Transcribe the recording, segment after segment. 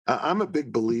I'm a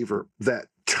big believer that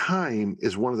time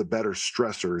is one of the better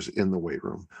stressors in the weight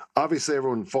room. Obviously,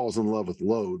 everyone falls in love with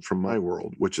load from my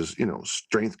world, which is,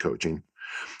 strength coaching.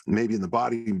 Maybe in the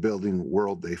bodybuilding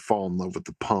world, they fall in love with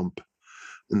the pump.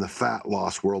 In the fat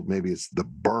loss world, maybe it's the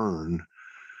burn.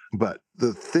 But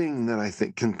the thing that I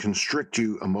think can constrict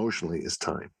you emotionally is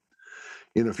time.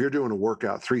 If you're doing a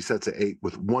workout, 3 sets of 8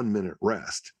 with 1 minute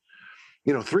rest,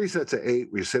 3 sets of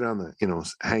 8 where you sit on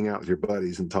hang out with your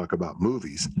buddies and talk about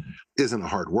movies isn't a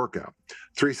hard workout.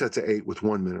 3 sets of 8 with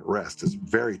 1 minute rest is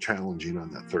very challenging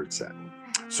on that third set.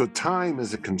 So time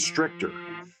is a constrictor.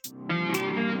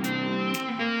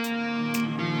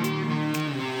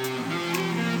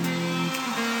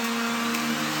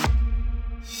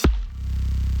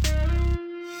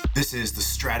 This is the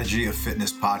Strategy of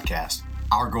Fitness podcast.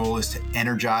 Our goal is to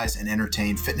energize and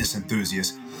entertain fitness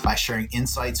enthusiasts by sharing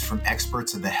insights from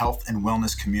experts in the health and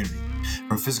wellness community,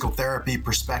 from physical therapy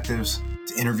perspectives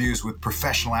to interviews with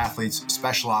professional athletes,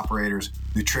 special operators,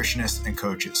 nutritionists, and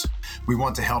coaches. We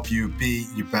want to help you be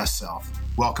your best self.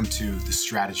 Welcome to the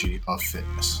Strategy of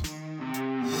Fitness.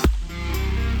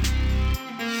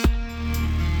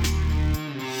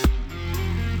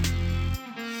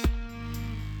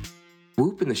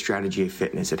 Whoop and the Strategy of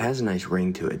Fitness. It has a nice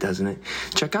ring to it, doesn't it?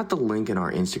 Check out the link in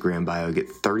our Instagram bio. Get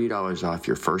 $30 off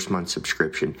your first month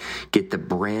subscription. Get the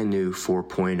brand new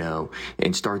 4.0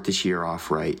 and start this year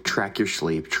off right. Track your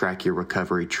sleep, track your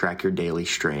recovery, track your daily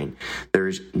strain.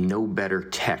 There's no better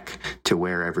tech to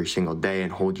wear every single day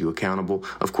and hold you accountable.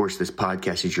 Of course, this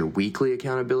podcast is your weekly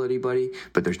accountability buddy,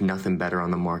 but there's nothing better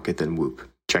on the market than Whoop.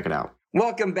 Check it out.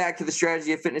 Welcome back to the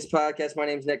Strategy of Fitness podcast. My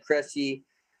name is Nick Cressy.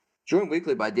 Joined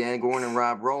weekly by Dan Gorn and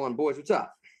Rob Rowland. Boys, what's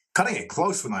up? Cutting it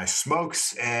close with my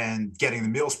smokes and getting the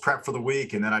meals prepped for the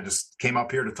week. And then I just came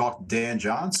up here to talk to Dan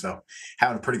John. So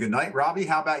having a pretty good night. Robbie,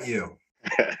 how about you?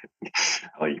 I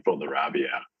like you pulled the Robbie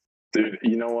out. Dude,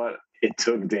 you know what? It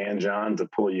took Dan John to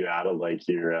pull you out of I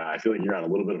feel like you're on a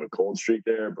little bit of a cold streak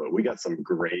there, but we got some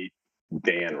great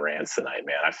Dan rants tonight,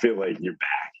 man. I feel like you're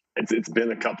back. It's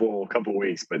been a couple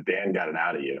weeks, but Dan got it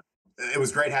out of you. It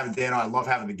was great having Dan on. I love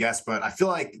having the guests, but I feel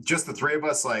like just the three of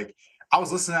us, I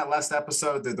was listening to that last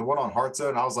episode, the one on Heart Zone,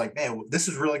 and I was like, man, this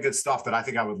is really good stuff that I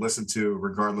think I would listen to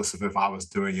regardless of if I was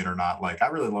doing it or not. I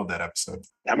really love that episode.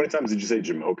 How many times did you say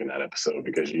Jamoke in that episode?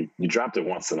 Because you dropped it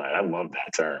once tonight. I love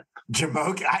that term.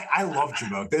 Jamoke? I love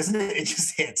Jamoke, isn't it? It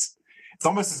just hits. It's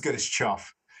almost as good as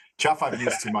Chuff. Chuff I've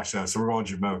used too much though, so we're going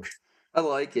Jamoke. I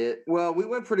like it. Well, we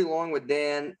went pretty long with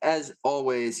Dan. As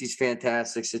always, he's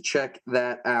fantastic. So check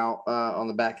that out on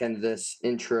the back end of this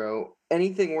intro.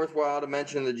 Anything worthwhile to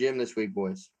mention in the gym this week,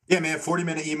 boys? Yeah, man.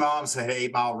 40-minute EMOMs. I had an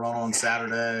 8-mile run on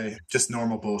Saturday. Just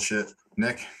normal bullshit.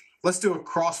 Nick, let's do a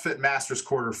CrossFit Masters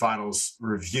quarterfinals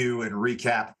review and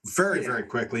recap very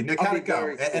quickly. Nick, how'd it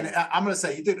go? And I'm going to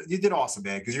say you did awesome,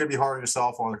 man, because you're going to be hard on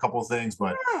yourself on a couple of things.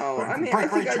 But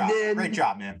great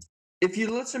job, man. If you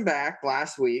listen back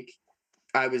last week,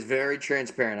 I was very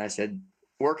transparent. I said,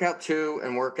 workout 2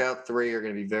 and workout 3 are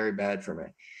going to be very bad for me.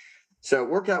 So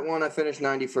workout 1, I finished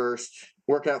 91st.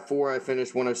 Workout 4, I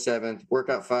finished 107th.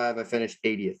 Workout 5, I finished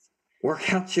 80th.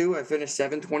 Workout 2, I finished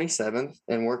 727th.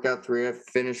 And workout 3, I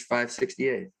finished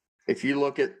 568th. If you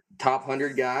look at top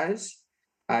 100 guys,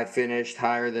 I finished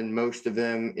higher than most of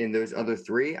them in those other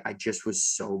 3. I just was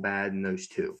so bad in those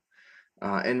 2.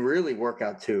 And really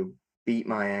workout 2 beat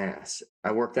my ass.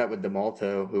 I worked out with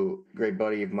DeMalto, who great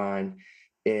buddy of mine,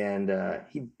 and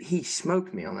he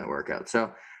smoked me on that workout.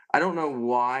 So I don't know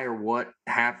why or what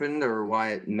happened or why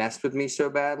it messed with me so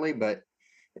badly, but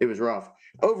it was rough.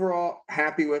 Overall,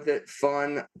 happy with it,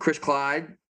 fun. Chris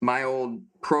Clyde, my old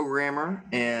programmer,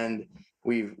 and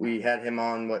we had him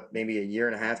on maybe a year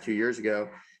and a half, 2 years ago,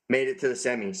 made it to the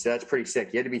semis. So that's pretty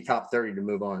sick. You had to be top 30 to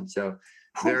move on. So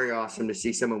very awesome to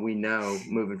see someone we know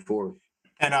moving forward.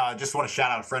 And just want to shout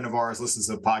out a friend of ours, listens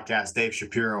to the podcast, Dave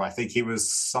Shapiro. I think he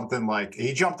was something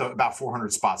he jumped up about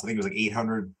 400 spots. I think it was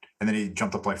 800, and then he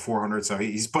jumped up 400. So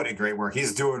he's putting in great work.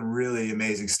 He's doing really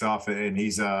amazing stuff, and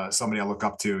he's somebody I look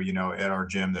up to, at our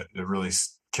gym that really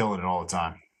killing it all the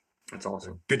time. That's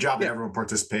awesome. Good job that everyone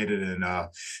participated. And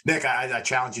Nick, I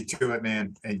challenge you to it,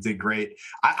 man, and you did great.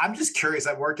 I'm just curious,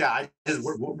 that workout,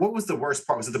 what was the worst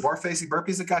part? Was it the bar facing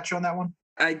burpees that got you on that one?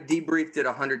 I debriefed it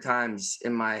 100 times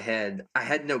in my head. I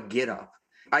had no get up.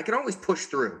 I could always push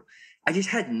through. I just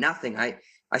had nothing. I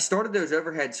started those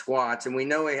overhead squats, and we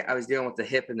know I was dealing with the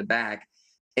hip and the back.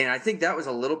 And I think that was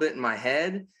a little bit in my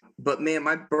head. But, man,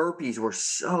 my burpees were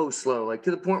so slow,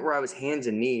 to the point where I was hands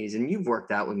and knees. And you've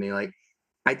worked out with me.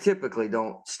 I typically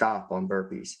don't stop on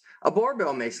burpees. A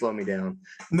barbell may slow me down.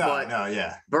 No,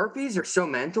 Burpees are so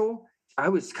mental. I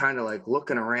was kind of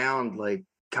looking around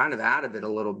kind of out of it a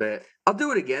little bit. I'll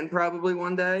do it again probably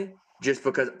one day, just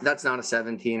because that's not a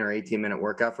 17 or 18-minute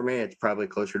workout for me. It's probably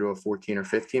closer to a 14 or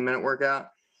 15-minute workout.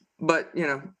 But,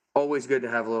 always good to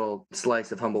have a little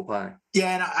slice of humble pie.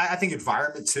 Yeah, and I think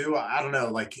environment too. I don't know,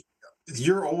 like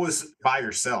you're always by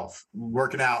yourself,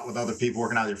 working out with other people,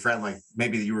 working out with your friend. Like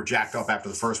maybe you were jacked up after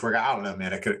the first workout. I don't know,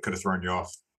 man. It could have thrown you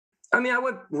off. I mean, I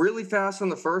went really fast on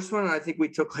the first one, and I think we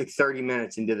took like 30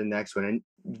 minutes and did the next one.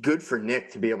 And good for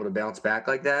Nick to be able to bounce back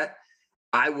like that.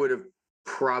 I would have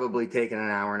probably taken an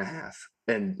hour and a half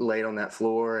and laid on that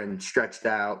floor and stretched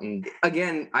out. And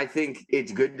again, I think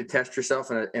it's good to test yourself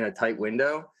in a tight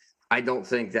window. I don't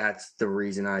think that's the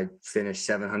reason I finished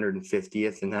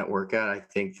 750th in that workout. I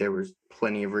think there was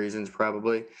plenty of reasons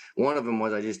probably. One of them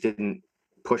was I just didn't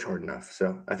push hard enough.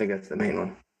 So I think that's the main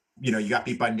one. You got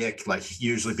beat by Nick, like you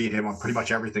usually beat him on pretty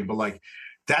much everything, but like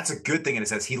that's a good thing in a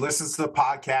sense. He listens to the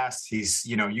podcast. He's,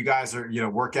 you guys are,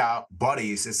 workout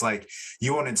buddies. It's like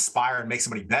you want to inspire and make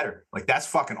somebody better. Like that's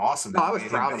fucking awesome. I was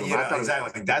proud of him.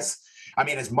 Exactly. Like that's, I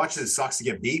mean, as much as it sucks to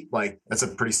get beat, like that's a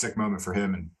pretty sick moment for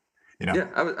him. And yeah,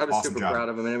 I was awesome super job. proud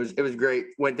of him, and it was great.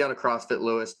 Went down to CrossFit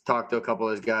Lewis, talked to a couple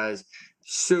of those guys.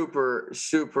 Super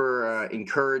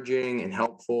encouraging and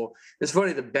helpful. It's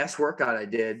funny. The best workout I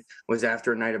did was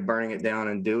after a night of burning it down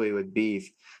in Dewey with beef.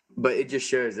 But it just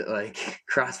shows that like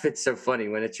CrossFit's so funny.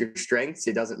 When it's your strengths,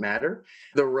 it doesn't matter.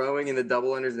 The rowing and the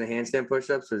double unders and the handstand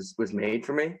push-ups was made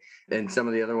for me. And some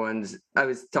of the other ones, I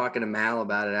was talking to Mal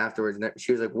about it afterwards, and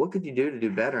she was like, "What could you do to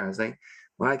do better?" I was like,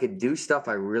 well, I could do stuff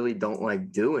I really don't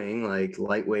like doing, like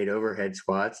lightweight overhead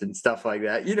squats and stuff like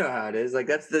that. You know how it is. Like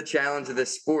that's the challenge of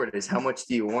this sport is how much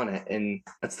do you want it? And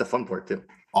that's the fun part too.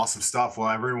 Awesome stuff. Well,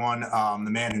 everyone,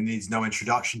 the man who needs no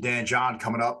introduction, Dan John,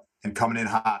 coming up and coming in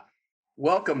hot.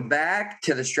 Welcome back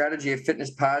to the Strategy of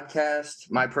Fitness podcast,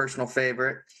 my personal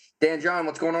favorite. Dan John,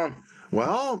 what's going on?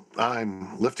 Well,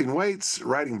 I'm lifting weights,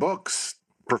 writing books,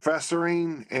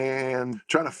 professoring, and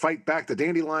trying to fight back the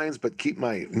dandelions, but keep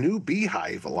my new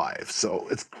beehive alive. So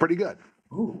it's pretty good.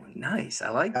 Oh, nice. I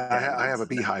like that. I have a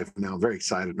beehive now. I'm very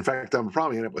excited. In fact, I'm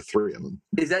probably going to end up with 3 of them.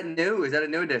 Is that new? Is that a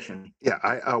new addition?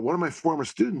 Yeah. One of my former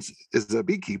students is a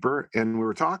beekeeper, and we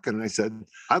were talking, and I said,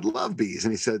 I'd love bees.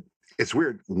 And he said, it's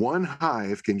weird. One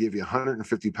hive can give you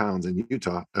 150 pounds in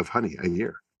Utah of honey a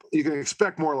year. You can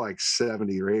expect more like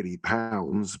 70 or 80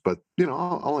 pounds, but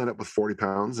I'll end up with 40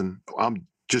 pounds, and I'm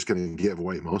just going to give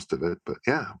away most of it. But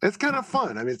yeah, it's kind of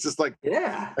fun. I mean, it's just like,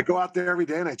 I go out there every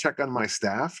day and I check on my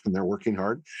staff, and they're working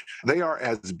hard. They are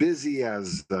as busy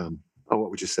as,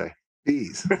 what would you say?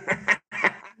 Bees.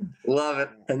 Love it.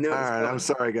 I knew it was all right. fun. I'm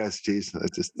sorry, guys. Jeez.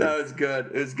 No, it was good.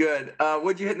 It was good.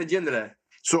 What'd you hit in the gym today?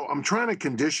 So I'm trying to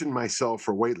condition myself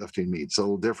for weightlifting meets a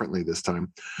little differently this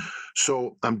time.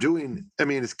 So I'm doing,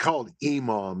 it's called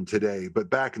EMOM today,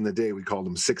 but back in the day, we called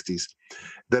them 60s,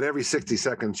 that every 60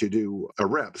 seconds you do a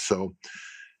rep. So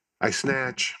I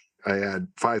snatch, I add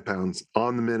 5 pounds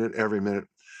on the minute, every minute.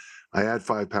 I add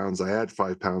 5 pounds, I add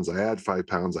 5 pounds, I add 5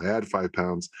 pounds, I add 5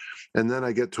 pounds. And then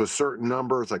I get to a certain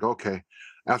number. It's like, okay,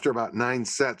 after about 9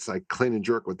 sets, I clean and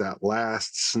jerk with that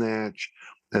last snatch.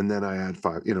 And then I add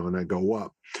 5, and I go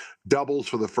up. Doubles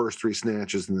for the first 3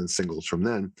 snatches and then singles from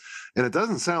then. And it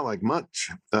doesn't sound like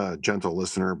much, gentle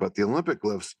listener, but the Olympic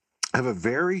lifts have a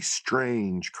very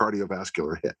strange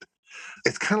cardiovascular hit.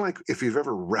 It's kind of like if you've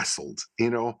ever wrestled,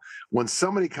 when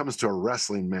somebody comes to a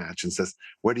wrestling match and says,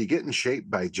 "What, do you get in shape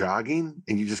by jogging?"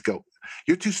 And you just go,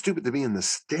 "You're too stupid to be in the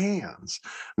stands."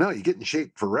 No, you get in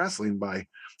shape for wrestling by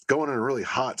going in a really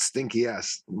hot, stinky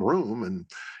ass room and,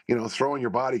 throwing your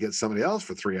body against somebody else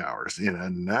for 3 hours.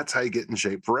 And that's how you get in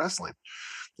shape for wrestling.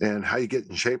 And how you get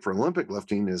in shape for Olympic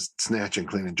lifting is snatch and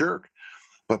clean and jerk.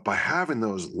 But by having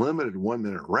those limited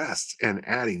 1-minute rests and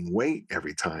adding weight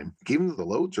every time, even though the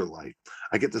loads are light,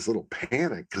 I get this little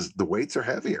panic because the weights are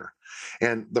heavier.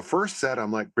 And the first set,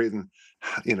 I'm like breathing,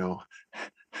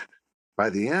 by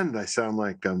the end, I sound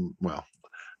like,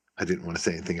 I didn't want to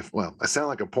say anything. I sound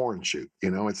like a porn shoot,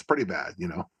 it's pretty bad,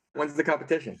 When's the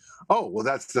competition? Oh, well,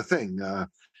 that's the thing.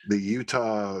 The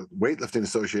Utah Weightlifting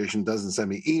Association doesn't send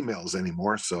me emails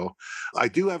anymore. So I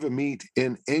do have a meet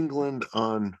in England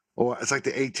on, it's like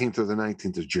the 18th or the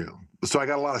 19th of June. So I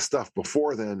got a lot of stuff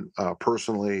before then,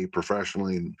 personally,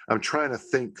 professionally, and I'm trying to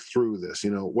think through this,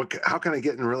 how can I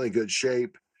get in really good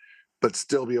shape, but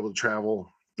still be able to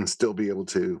travel and still be able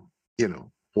to,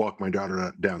 walk my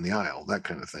daughter down the aisle, that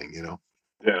kind of thing,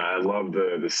 Yeah, I love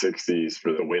the 60s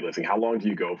for the weightlifting. How long do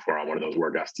you go for on one of those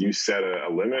workouts? Do you set a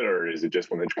limit, or is it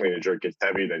just when the clean and jerk gets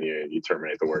heavy, then you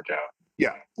terminate the workout?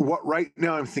 Yeah. Right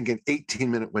now I'm thinking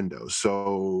 18-minute windows.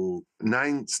 So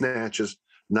 9 snatches,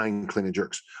 9 clean and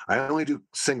jerks. I only do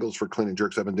singles for clean and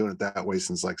jerks. I've been doing it that way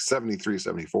since like 73,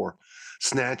 74.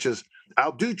 Snatches,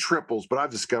 I'll do triples, but I've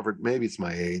discovered maybe it's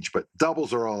my age, but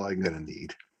doubles are all I'm going to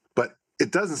need. But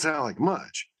it doesn't sound like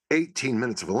much. 18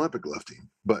 minutes of Olympic lifting.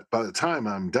 But by the time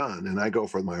I'm done and I go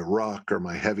for my ruck or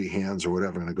my heavy hands or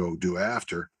whatever I'm going to go do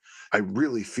after, I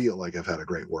really feel like I've had a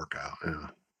great workout. Yeah.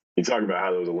 You talk about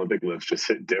how those Olympic lifts just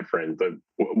hit different, but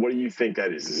what do you think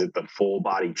that is? Is it the full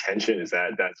body tension? Is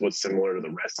that's what's similar to the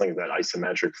wrestling? Is that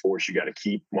isometric force you got to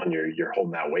keep when you're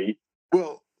holding that weight?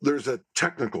 Well, there's a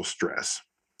technical stress.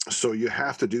 So you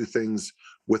have to do things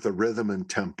with a rhythm and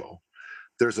tempo.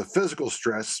 There's a physical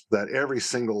stress that every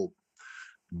single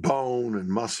bone and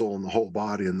muscle and the whole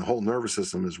body and the whole nervous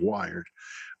system is wired.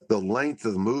 The length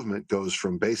of the movement goes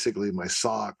from basically my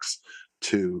socks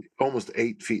to almost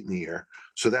 8 feet in the air.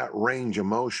 So that range of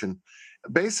motion,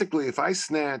 basically, if I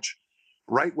snatch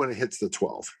right when it hits the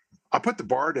 12, I put the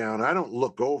bar down. I don't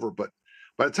look over, but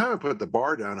by the time I put the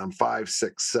bar down, I'm 5,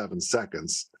 6, 7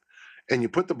 seconds. And you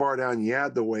put the bar down, you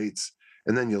add the weights,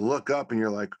 and then you look up and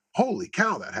you're like, holy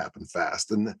cow, that happened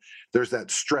fast. And there's that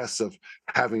stress of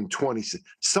having 20.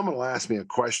 Someone will ask me a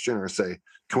question or say,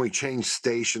 can we change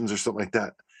stations or something like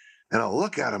that? And I'll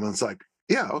look at them and it's like,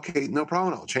 yeah, okay, no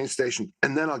problem. I'll change station.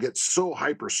 And then I'll get so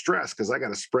hyper stressed because I got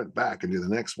to sprint back and do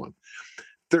the next one.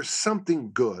 There's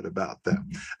something good about that.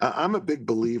 I'm a big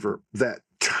believer that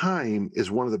time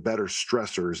is one of the better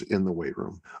stressors in the weight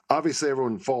room. Obviously,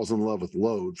 everyone falls in love with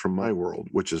load from my world,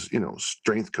 which is,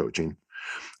 strength coaching.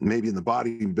 Maybe in the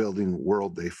bodybuilding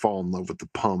world, they fall in love with the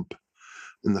pump.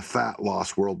 In the fat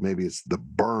loss world, maybe it's the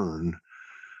burn.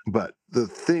 But the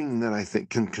thing that I think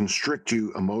can constrict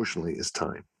you emotionally is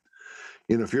time.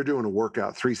 If you're doing a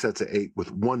workout, 3 sets of 8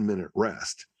 with 1 minute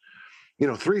rest,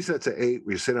 3 sets of 8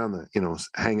 where you sit on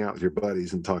hang out with your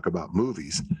buddies and talk about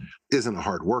movies isn't a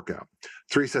hard workout.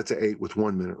 3 sets of 8 with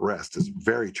 1 minute rest is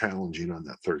very challenging on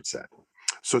that third set.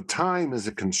 So time is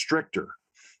a constrictor.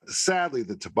 Sadly,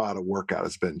 the Tabata workout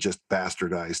has been just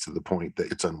bastardized to the point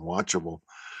that it's unwatchable.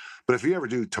 But if you ever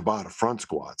do Tabata front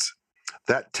squats,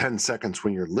 that 10 seconds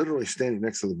when you're literally standing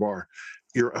next to the bar,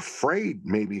 you're afraid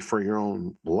maybe for your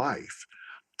own life.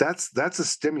 That's a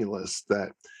stimulus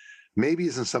that maybe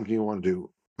isn't something you want to do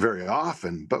very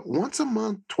often, but once a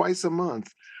month, twice a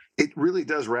month, it really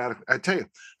does radical. I tell you,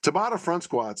 Tabata front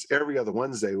squats every other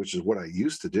Wednesday, which is what I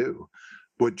used to do,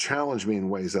 would challenge me in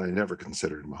ways that I never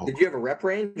considered in my whole life. Did you have a rep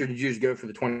range or did you just go for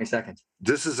the 20 seconds?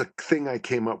 This is a thing I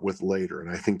came up with later, and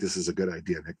I think this is a good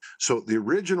idea, Nick. So the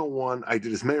original one, I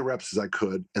did as many reps as I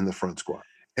could in the front squat.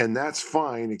 And that's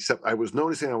fine, except I was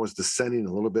noticing I was descending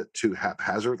a little bit too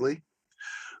haphazardly.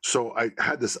 So I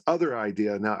had this other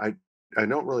idea. Now, I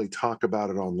don't really talk about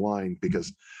it online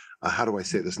because how do I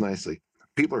say this nicely?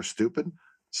 People are stupid.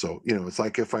 So, it's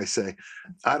like if I say,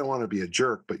 I don't want to be a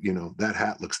jerk, but, that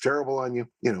hat looks terrible on you.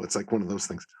 It's like one of those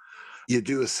things. You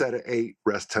do a set of 8,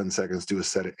 rest 10 seconds, do a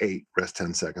set of 8, rest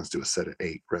 10 seconds, do a set of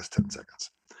 8, rest 10 seconds.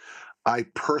 I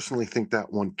personally think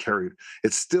that one carried.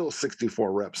 It's still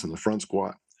 64 reps in the front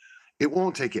squat. It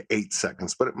won't take you 8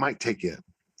 seconds, but it might take you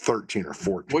 13 or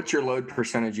 14. What's your load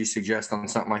percentage you suggest on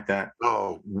something like that?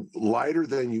 Oh, lighter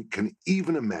than you can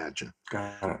even imagine.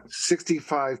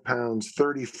 65 pounds,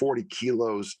 30, 40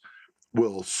 kilos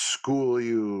will school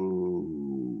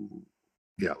you,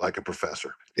 like a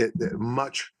professor. It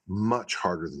much, much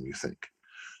harder than you think.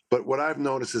 But what I've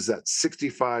noticed is that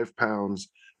 65 pounds,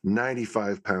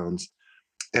 95 pounds,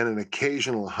 and an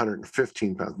occasional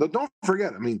 115 pounds. But don't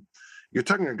forget, you're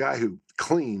talking to a guy who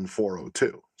cleaned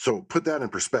 402. So put that in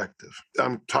perspective.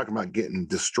 I'm talking about getting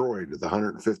destroyed at the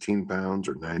 115 pounds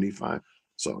or 95.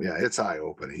 So yeah, it's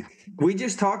eye-opening. We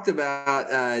just talked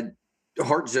about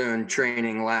heart zone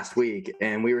training last week,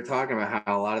 and we were talking about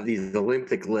how a lot of these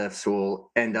Olympic lifts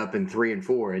will end up in 3 and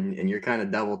 4, and you're kind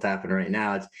of double tapping right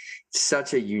now. It's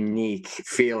such a unique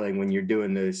feeling when you're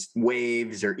doing those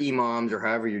waves or EMOMs or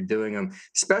however you're doing them,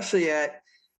 especially at,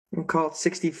 we'll call it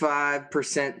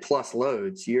 65% plus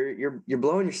loads. You're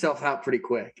blowing yourself out pretty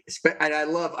quick. And I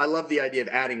love the idea of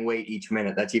adding weight each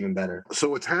minute. That's even better.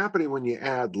 So what's happening when you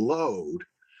add load,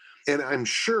 and I'm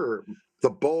sure the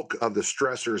bulk of the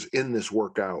stressors in this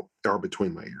workout are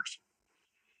between my ears.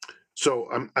 So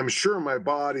I'm sure my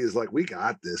body is like, we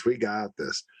got this.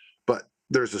 But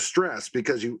there's a stress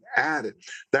because you added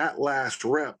that last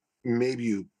rep. Maybe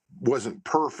you wasn't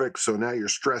perfect. So now you're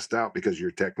stressed out because of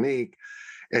your technique.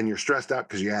 And you're stressed out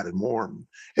because you added more.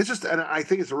 It's just, and I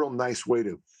think it's a real nice way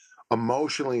to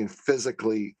emotionally and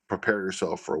physically prepare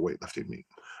yourself for a weightlifting meet.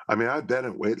 I've been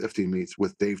at weightlifting meets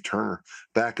with Dave Turner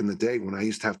back in the day when I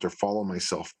used to have to follow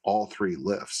myself all 3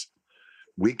 lifts.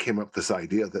 we came up with this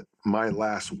idea that my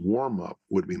last warm-up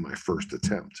would be my first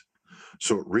attempt.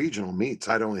 So at regional meets,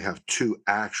 I'd only have 2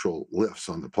 actual lifts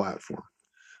on the platform.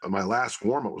 My last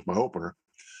warm-up was my opener,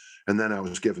 and then I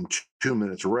was given 2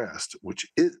 minutes rest, which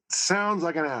it sounds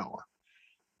like an hour.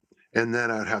 And then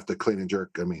I'd have to clean and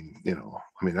jerk.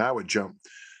 I would jump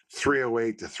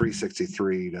 308 to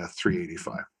 363 to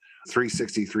 385.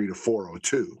 363 to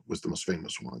 402 was the most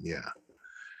famous one. Yeah.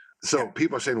 So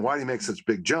people are saying, why do you make such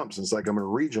big jumps? And it's like, I'm a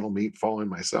regional meet following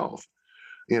myself.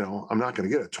 I'm not going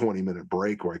to get a 20-minute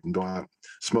break where I can go out,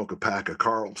 smoke a pack of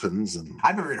Carltons. And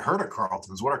I've never even heard of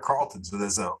Carltons. What are Carltons?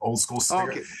 There's an old school cigarette.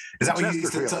 Okay. Is that what you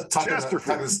used to tuck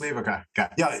in the sleeve? Okay.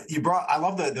 Yeah, I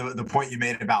love the point you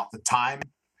made about the time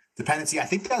dependency. I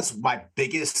think that's my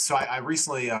biggest. So I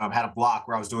recently had a block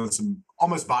where I was doing some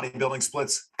almost bodybuilding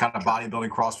splits, kind of bodybuilding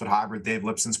CrossFit hybrid, Dave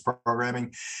Lipson's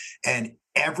programming. And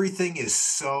everything is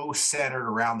so centered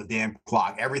around the damn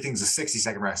clock. Everything's a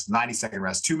 60-second rest, 90-second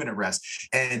rest, 2-minute rest.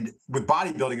 And with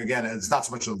bodybuilding, again, it's not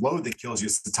so much the load that kills you,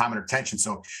 it's the time and attention.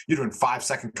 So you're doing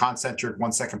 5-second concentric,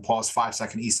 1 second pause,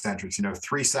 5-second eccentrics,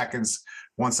 3 seconds,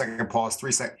 1 second pause,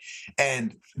 3 seconds.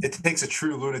 And it takes a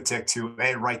true lunatic to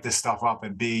A, write this stuff up,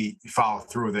 and B, follow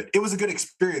through with it. It was a good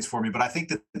experience for me, but I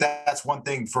think that's one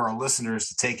thing for our listeners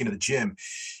to take into the gym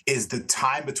is the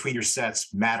time between your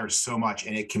sets matters so much,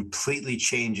 and it completely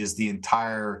changes the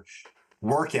entire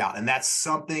workout. And that's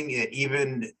something that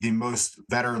even the most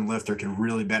veteran lifter can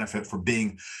really benefit from,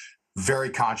 being very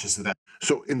conscious of that.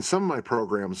 So in some of my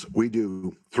programs, we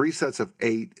do 3 sets of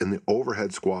 8 in the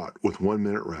overhead squat with 1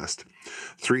 minute rest,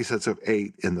 3 sets of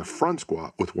 8 in the front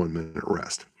squat with 1 minute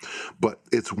rest. But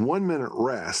it's 1 minute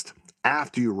rest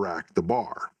after you rack the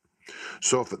bar.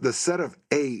 So if the set of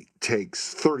 8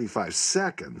 takes 35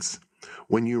 seconds,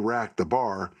 when you rack the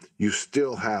bar, you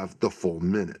still have the full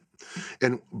minute.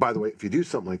 And by the way, if you do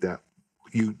something like that,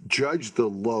 you judge the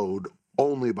load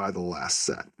only by the last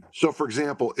set. So for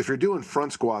example, if you're doing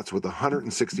front squats with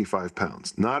 165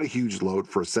 pounds, not a huge load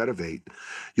for a set of 8,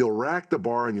 you'll rack the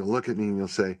bar and you'll look at me and you'll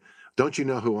say, don't you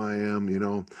know who I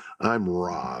am? I'm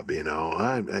Rob, I'm, you know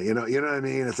what I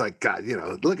mean? It's like, God,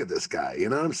 look at this guy, you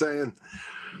know what I'm saying?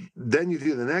 Then you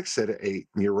do the next set of 8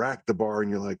 and you rack the bar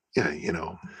and you're like, yeah,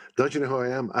 don't you know who I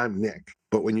am? I'm Nick.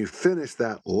 But when you finish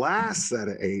that last set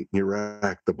of 8 and you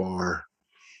rack the bar,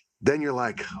 then you're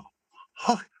like,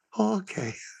 oh,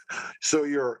 okay. So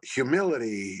your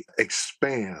humility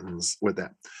expands with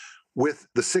that. With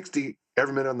the 60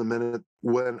 every minute on the minute,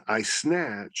 when I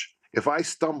snatch, if I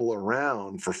stumble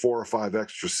around for 4 or 5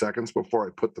 extra seconds before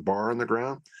I put the bar on the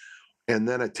ground, and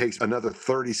then it takes another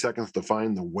 30 seconds to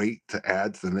find the weight to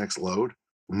add to the next load,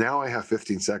 now I have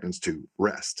 15 seconds to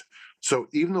rest. So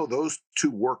even though those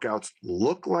 2 workouts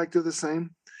look like they're the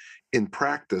same, in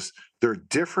practice, they're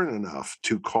different enough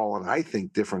to call on, I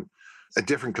think, different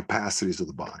capacities of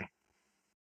the body.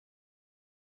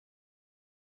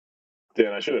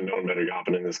 Dan, I should have known better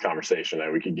going in this conversation.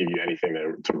 We could give you anything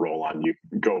to roll on. You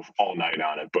could go all night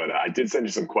on it, but I did send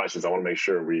you some questions. I want to make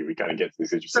sure we kind of get to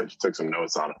these. You said you took some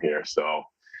notes on them here. So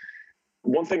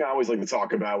one thing I always like to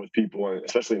talk about with people,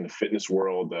 especially in the fitness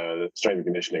world, the strength and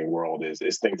conditioning world, is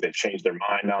things they've changed their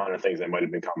mind on, or things they might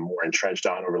have become more entrenched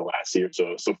on over the last year.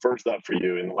 So first up for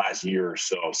you, in the last year or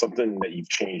so, something that you've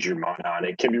changed your mind on.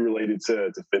 It can be related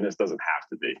to fitness, doesn't have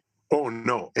to be. Oh,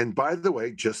 no. And by the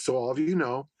way, just so all of you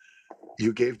know,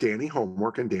 you gave Danny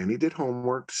homework and Danny did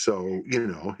homework. So,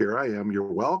 here I am.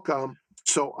 You're welcome.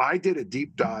 So I did a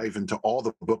deep dive into all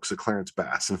the books of Clarence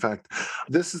Bass. In fact,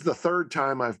 this is the 3rd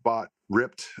time I've bought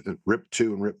Ripped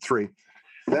 2 and Ripped 3.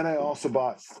 Then I also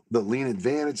bought the Lean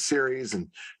Advantage series and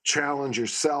Challenge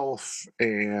Yourself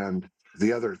and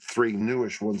the other 3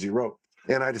 newish ones he wrote.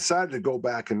 And I decided to go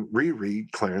back and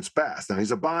reread Clarence Bass. Now,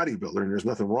 he's a bodybuilder, and there's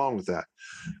nothing wrong with that.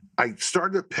 I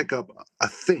started to pick up a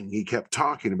thing he kept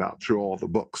talking about through all the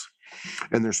books.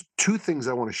 And there's 2 things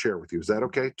I want to share with you. Is that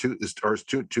okay? 2 is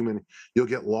too many? You'll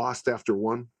get lost after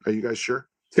 1. Are you guys sure?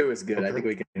 2 is good. Okay. I think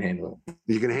we can handle it.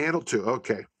 You can handle 2.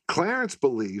 Okay. Clarence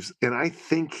believes, and I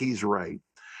think he's right.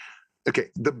 Okay.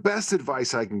 The best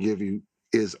advice I can give you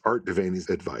is Art DeVaney's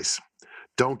advice.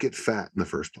 Don't get fat in the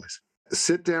first place.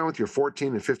 Sit down with your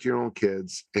 14 and 15-year-old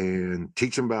kids and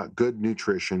teach them about good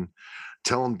nutrition.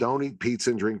 Tell them don't eat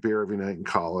pizza and drink beer every night in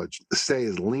college. Stay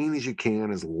as lean as you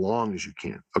can, as long as you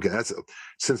can. Okay,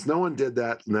 since no one did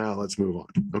that, now let's move on.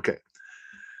 Okay.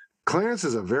 Clarence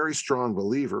is a very strong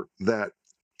believer that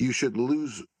you should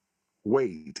lose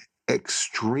weight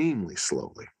extremely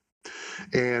slowly.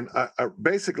 And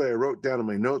basically, I wrote down in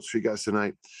my notes for you guys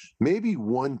tonight, maybe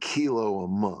 1 kilo a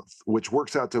month, which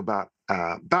works out to about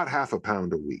half a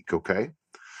pound a week, okay?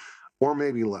 or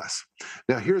maybe less.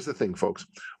 Now, here's the thing, folks.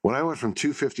 When I went from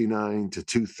 259 to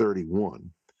 231,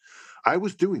 I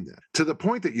was doing that to the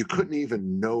point that you couldn't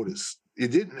even notice. You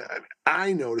didn't.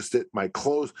 I noticed it. My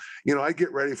clothes, I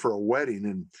get ready for a wedding,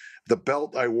 and the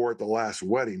belt I wore at the last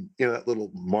wedding, that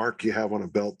little mark you have on a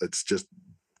belt that's just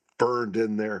burned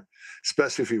in there,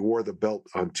 especially if you wore the belt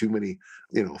on too many,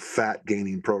 fat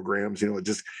gaining programs,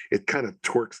 it kind of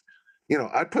twerks.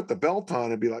 I put the belt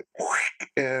on and be like,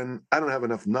 and I don't have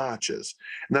enough notches.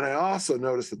 And then I also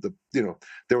noticed that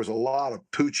there was a lot of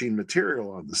pooching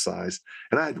material on the size,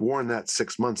 and I had worn that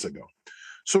 6 months ago.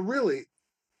 So really,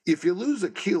 if you lose a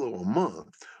kilo a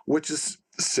month, which is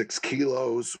 6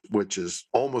 kilos, which is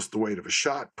almost the weight of a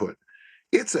shot put,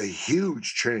 it's a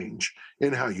huge change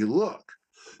in how you look.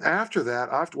 After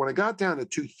that, when I got down to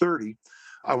 230,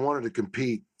 I wanted to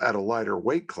compete at a lighter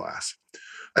weight class.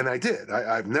 And I did.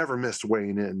 I've never missed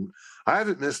weighing in. I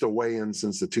haven't missed a weigh-in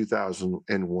since the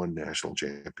 2001 National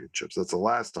Championships. That's the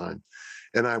last time.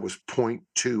 And I was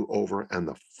 0.2 over, and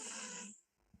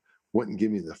wouldn't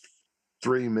give me the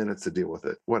 3 minutes to deal with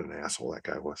it. What an asshole that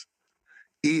guy was.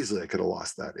 Easily, I could have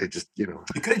lost that. It just, You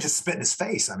could have just spit in his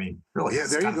face. I mean, really. Yeah,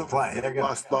 there you go. Play. There you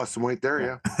go. Lost some weight there,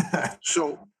 yeah.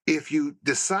 So if you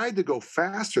decide to go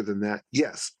faster than that,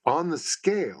 yes, on the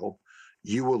scale,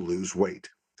 you will lose weight.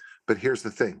 But here's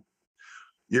the thing.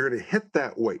 You're going to hit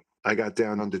that weight. I got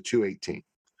down under 218.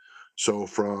 So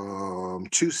from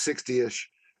 260-ish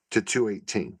to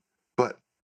 218. But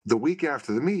the week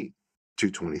after the meet,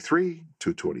 223,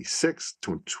 226,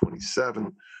 227,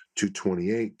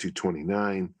 228,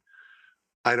 229.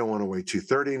 I don't want to weigh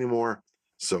 230 anymore.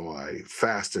 So I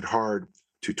fasted hard,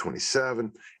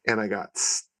 227, and I got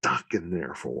stuck in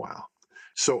there for a while.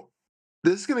 So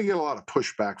this is going to get a lot of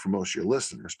pushback from most of your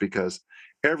listeners, because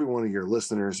every one of your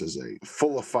listeners is a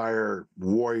full of fire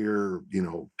warrior,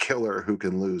 killer who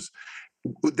can lose.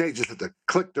 They just have to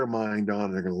click their mind on,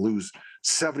 and they're going to lose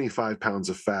 75 pounds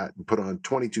of fat and put on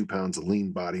 22 pounds of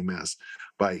lean body mass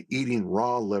by eating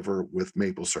raw liver with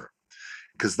maple syrup,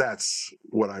 because that's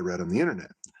what I read on the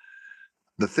internet.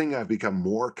 The thing I've become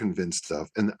more convinced of,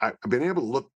 and I've been able to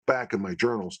look back in my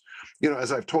journals,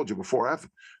 as I've told you before,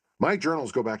 my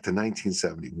journals go back to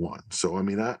 1971. So, I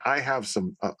mean, I have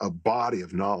a body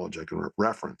of knowledge I can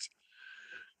reference.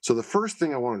 So the first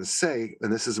thing I wanted to say,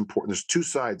 and this is important, there's two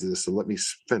sides of this, so let me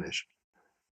finish.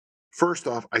 First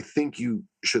off, I think you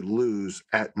should lose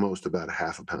at most about a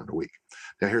half a pound a week.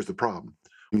 Now, here's the problem.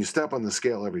 When you step on the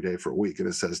scale every day for a week and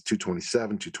it says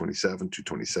 227, 227,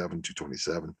 227,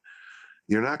 227,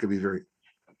 you're not going to be very,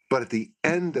 but at the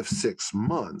end of 6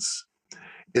 months,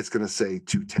 it's going to say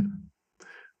 210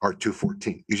 or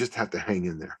 214. You just have to hang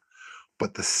in there.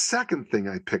 But the second thing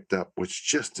I picked up,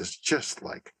 which is just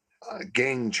like a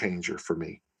game changer for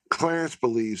me, Clarence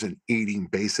believes in eating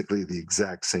basically the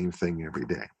exact same thing every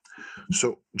day.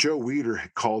 So Joe Weider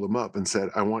had called him up and said,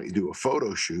 I want you to do a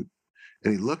photo shoot.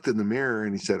 And he looked in the mirror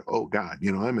and he said, oh God,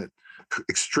 I'm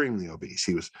extremely obese.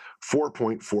 He was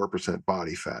 4.4%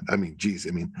 body fat. I mean, geez,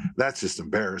 that's just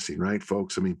embarrassing, right,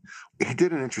 folks? I mean, he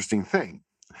did an interesting thing.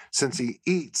 Since he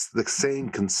eats the same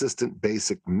consistent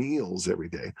basic meals every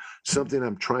day, something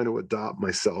I'm trying to adopt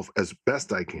myself as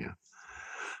best I can,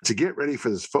 to get ready for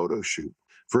this photo shoot,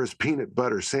 for his peanut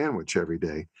butter sandwich every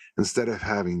day, instead of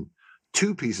having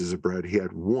 2 pieces of bread, he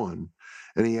had 1,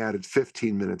 and he added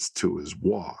 15 minutes to his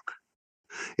walk,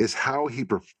 is how he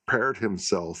prepared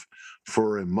himself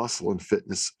for a muscle and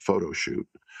fitness photo shoot,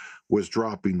 was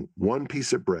dropping 1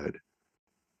 piece of bread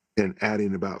and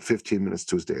adding about 15 minutes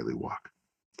to his daily walk.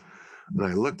 And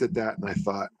I looked at that and I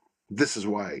thought, this is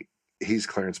why he's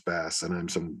Clarence Bass and I'm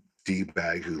some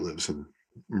D-bag who lives in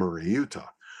Murray, Utah.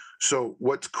 So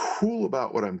what's cool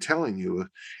about what I'm telling you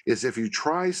is if you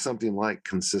try something like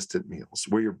consistent meals,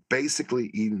 where you're basically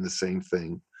eating the same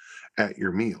thing at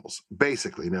your meals,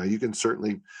 basically. Now, you can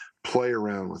certainly play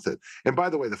around with it. And by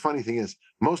the way, the funny thing is,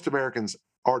 most Americans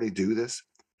already do this.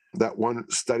 That one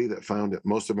study that found that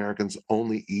most Americans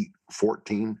only eat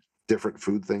 14 different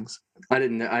food things. I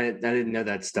didn't know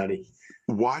that study.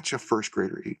 Watch a first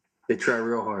grader eat. They try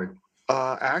real hard.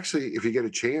 Actually, if you get a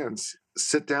chance,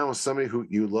 sit down with somebody who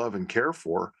you love and care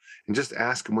for and just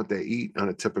ask them what they eat on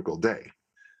a typical day.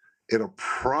 It'll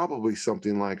probably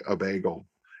something like a bagel.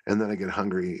 And then I get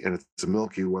hungry and it's a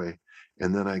Milky Way.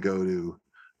 And then I go to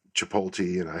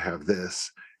Chipotle and I have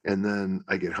this. And then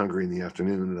I get hungry in the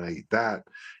afternoon and I eat that.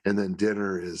 And then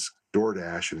dinner is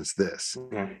DoorDash and it's this.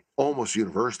 Okay. Almost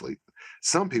universally.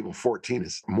 Some people, 14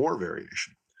 is more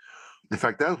variation. In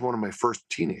fact, that was one of my first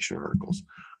T Nation articles.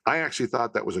 I actually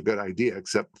thought that was a good idea,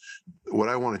 except what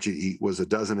I wanted you to eat was a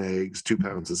dozen eggs, 2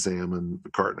 pounds of salmon, a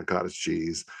carton of cottage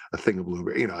cheese, a thing of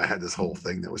blueberry. I had this whole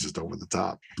thing that was just over the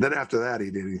top. Then after that,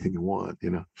 eat anything you want,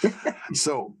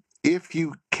 So if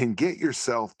you can get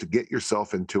yourself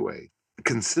into a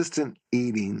consistent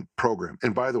eating program.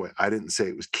 And by the way, I didn't say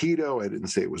it was keto. I didn't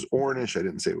say it was Ornish. I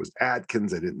didn't say it was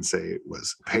Atkins. I didn't say it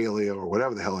was paleo or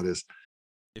whatever the hell it is.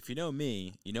 If you know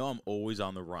me, you know I'm always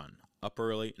on the run, up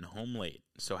early and home late.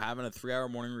 So having a 3-hour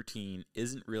morning routine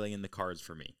isn't really in the cards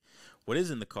for me. What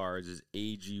is in the cards is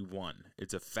AG1.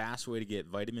 It's a fast way to get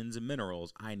vitamins and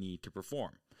minerals I need to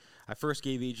perform. I first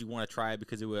gave AG1 a try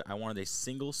because I wanted a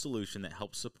single solution that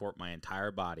helps support my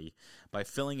entire body by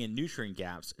filling in nutrient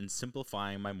gaps and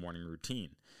simplifying my morning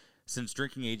routine. Since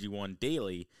drinking AG1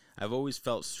 daily, I've always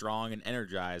felt strong and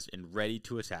energized and ready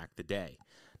to attack the day.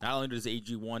 Not only does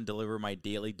AG1 deliver my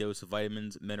daily dose of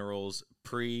vitamins, minerals,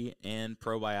 pre- and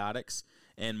probiotics,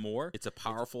 and more, it's a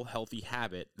powerful, healthy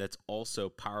habit that's also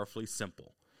powerfully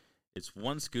simple. It's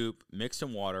one scoop mixed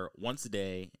in water once a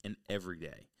day and every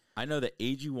day. I know that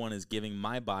AG1 is giving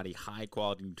my body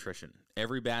high-quality nutrition.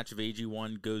 Every batch of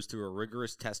AG1 goes through a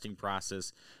rigorous testing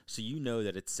process, so you know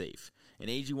that it's safe. And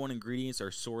AG1 ingredients are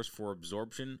sourced for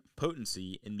absorption,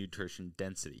 potency, and nutrition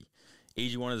density.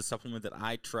 AG1 is a supplement that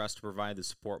I trust to provide the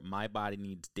support my body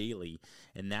needs daily,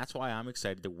 and that's why I'm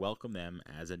excited to welcome them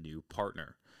as a new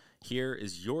partner. Here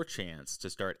is your chance to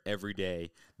start every day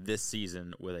this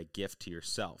season with a gift to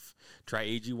yourself. Try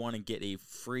AG1 and get a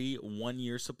free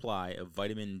 1-year supply of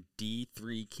vitamin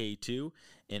D3K2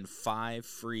 and 5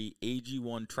 free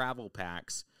AG1 travel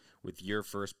packs with your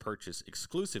first purchase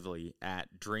exclusively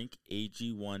at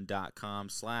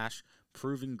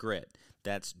drinkag1.com/provengrit.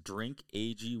 That's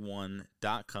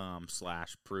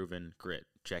drinkag1.com/provengrit.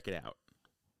 Check it out.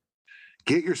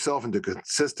 Get yourself into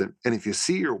consistent, and if you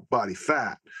see your body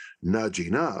fat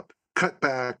nudging up, cut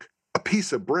back a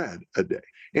piece of bread a day.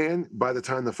 And by the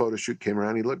time the photo shoot came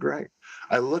around, he looked great.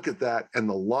 I look at that, and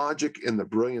the logic and the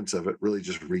brilliance of it really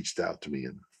just reached out to me,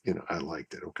 and I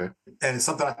liked it. Okay. And it's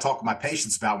something I talk to my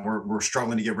patients about. We're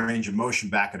struggling to get range of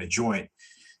motion back in a joint.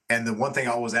 And the one thing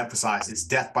I always emphasize is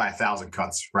death by 1,000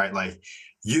 cuts, right? Like,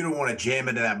 you don't want to jam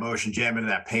into that motion, jam into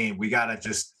that pain. We got to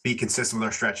just be consistent with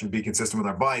our stretching, be consistent with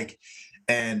our bike.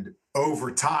 And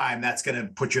over time, that's going to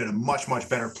put you in a much, much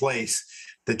better place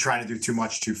than trying to do too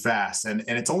much too fast. And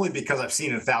it's only because I've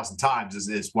seen it 1,000 times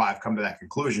is why I've come to that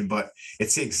conclusion. But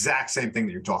it's the exact same thing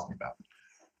that you're talking about.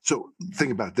 So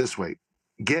think about it this way.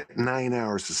 Get 9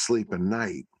 hours of sleep a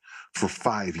night for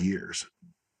 5 years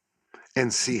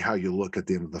and see how you look at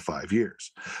the end of the 5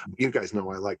 years. You guys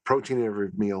know I like protein every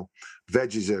meal,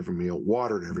 veggies every meal,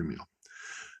 water at every meal.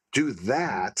 Do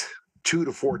that 2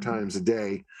 to 4 times a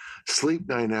day, sleep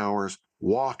 9 hours,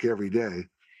 walk every day,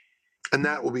 and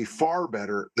that will be far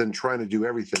better than trying to do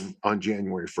everything on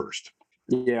January 1st.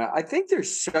 Yeah, I think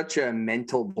there's such a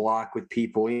mental block with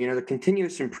people. The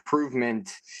continuous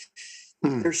improvement.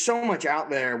 There's so much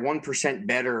out there, 1%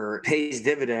 better, pays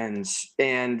dividends.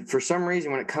 And for some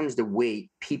reason, when it comes to weight,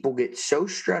 people get so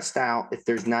stressed out if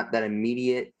there's not that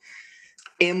immediate,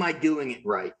 am I doing it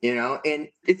right? And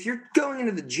if you're going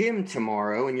into the gym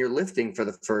tomorrow and you're lifting for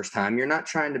the first time, you're not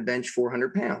trying to bench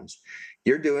 400 pounds.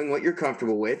 You're doing what you're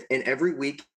comfortable with. And every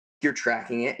week you're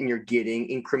tracking it and you're getting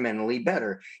incrementally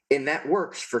better. And that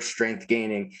works for strength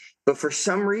gaining. But for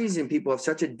some reason, people have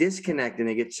such a disconnect and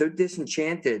they get so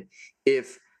disenchanted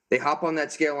if they hop on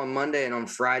that scale on Monday and on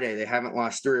Friday they haven't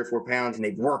lost 3 or 4 pounds and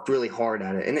they've worked really hard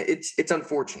at it. And it's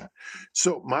unfortunate.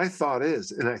 So my thought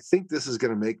is, and I think this is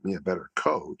going to make me a better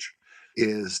coach,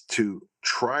 is to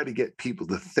try to get people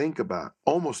to think about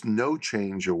almost no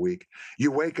change a week.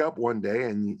 You wake up one day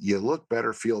and you look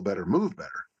better, feel better, move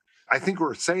better. I think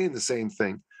we're saying the same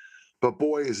thing, but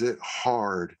boy, is it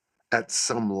hard at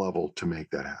some level to make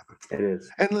that happen. It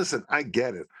is. And listen, I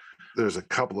get it. There's a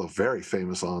couple of very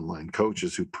famous online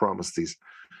coaches who promise these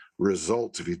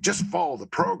results if you just follow the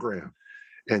program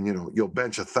and you'll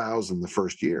bench 1,000 the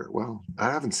first year. Well,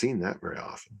 I haven't seen that very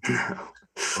often.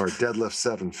 Or deadlift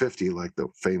 750, like the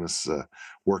famous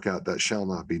workout that shall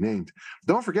not be named.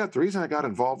 Don't forget, the reason I got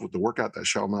involved with the workout that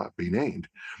shall not be named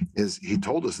is he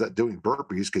told us that doing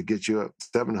burpees could get you a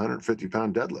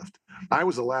 750-pound deadlift. I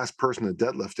was the last person to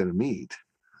deadlift in a meet.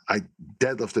 I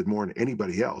deadlifted more than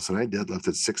anybody else, and I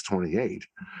deadlifted 628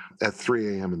 at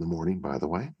 3 a.m. in the morning, by the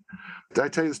way. Did I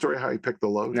tell you the story how he picked the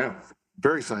load? No.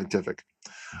 Very scientific.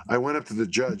 I went up to the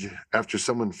judge after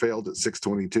someone failed at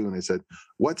 622 and I said,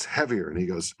 what's heavier? And he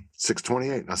goes,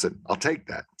 628. And I said, I'll take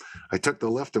that. I took the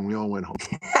lift and we all went home.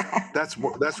 That's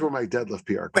where my deadlift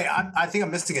PR. Wait, I think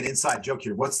I'm missing an inside joke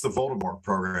here. What's the Voldemort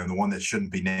program, the one that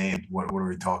shouldn't be named? What are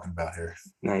we talking about here?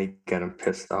 Now you got him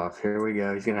pissed off. Here we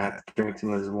go. He's going to have to drink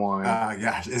some of his wine.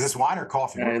 Gosh, is this wine or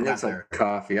coffee? And it's like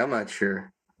coffee. I'm not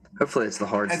sure. Hopefully it's the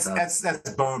hard stuff. That's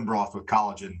bone broth with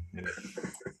collagen in it.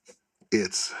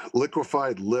 It's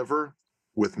liquefied liver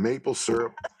with maple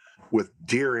syrup with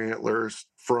deer antlers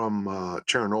from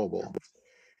Chernobyl.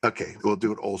 Okay, we'll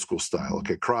do it old school style.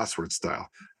 Okay, crossword style.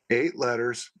 8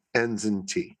 letters, ends in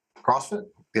T. CrossFit?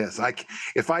 Yes,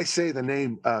 if I say the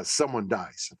name, someone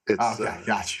dies. It's, okay,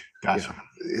 gotcha. Yeah,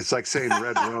 it's like saying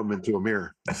red rum into a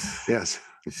mirror. Yes.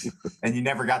 And you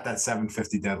never got that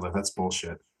 750 deadlift. That's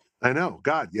bullshit. I know.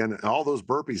 God, yeah, and all those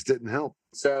burpees didn't help.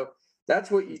 So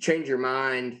that's what you change your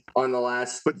mind on the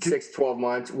last 12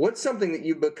 months. What's something that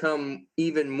you become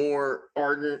even more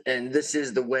ardent and this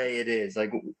is the way it is?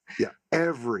 Like, yeah,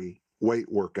 every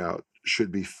weight workout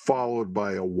should be followed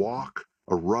by a walk,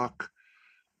 a ruck,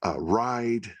 a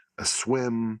ride, a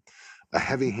swim, a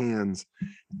heavy hands.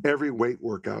 Every weight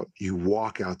workout, you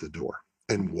walk out the door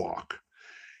and walk.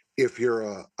 If you're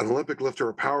an Olympic lifter,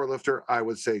 a power lifter, I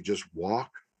would say just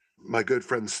walk. My good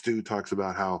friend Stu talks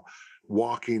about how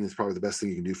walking is probably the best thing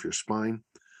you can do for your spine.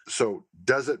 So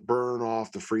does it burn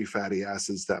off the free fatty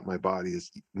acids that my body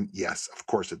is? Yes, of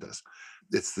course it does.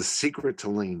 It's the secret to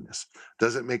leanness.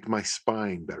 Does it make my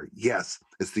spine better? Yes,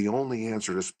 it's the only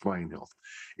answer to spine health.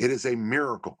 It is a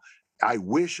miracle. I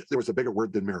wish there was a bigger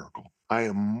word than miracle. I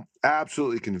am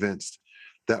absolutely convinced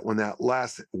that when that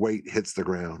last weight hits the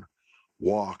ground,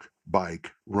 walk,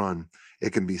 bike, run,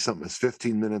 it can be something that's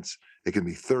 15 minutes. It can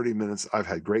be 30 minutes. I've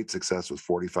had great success with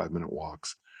 45-minute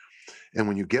walks. And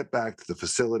when you get back to the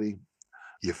facility,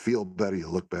 you feel better, you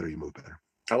look better, you move better.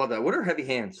 I love that. What are heavy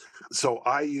hands? So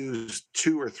I use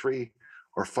 2 or 3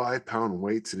 or 5 pound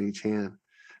weights in each hand,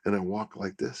 and I walk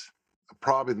like this.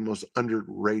 Probably the most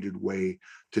underrated way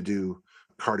to do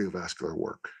cardiovascular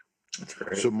work. That's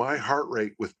great. So my heart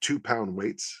rate with 2 pound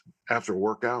weights after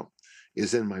workout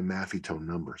is in my Maffetone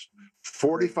numbers.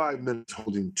 45 minutes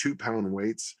holding 2 pound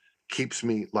weights keeps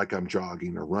me like I'm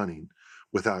jogging or running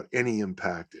without any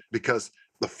impact, because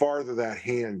the farther that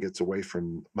hand gets away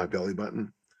from my belly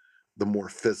button, the more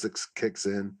physics kicks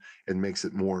in and makes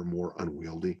it more and more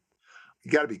unwieldy.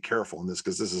 You got to be careful in this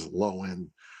because this is low end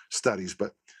studies,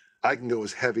 but I can go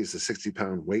as heavy as a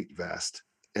 60-pound weight vest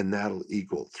and that'll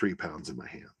equal 3 pounds in my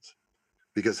hands.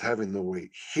 Because having the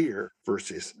weight here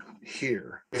versus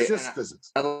here, it's just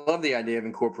physics. I love the idea of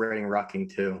incorporating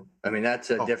rucking too. I mean, that's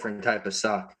a different type of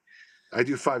suck. I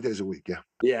do 5 days a week, yeah.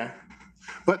 Yeah.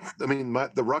 But I mean,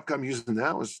 the ruck I'm using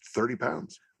now is 30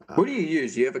 pounds. What do you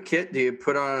use? Do you have a kit? Do you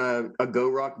put on a Go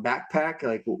Ruck backpack?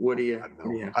 Like, what do you?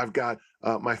 Yeah. I've got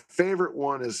my favorite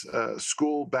one is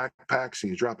school backpacks,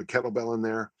 and you drop a kettlebell in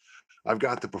there. I've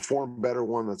got the Perform Better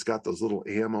one that's got those little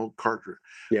ammo cartridge.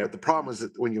 Yeah. But the problem is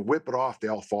that when you whip it off, they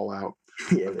all fall out.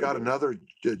 Yeah, I've got another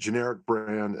generic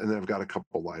brand, and then I've got a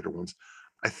couple lighter ones.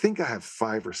 I think I have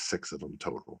 5 or 6 of them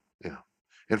total. Yeah.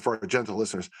 And for our gentle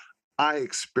listeners, I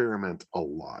experiment a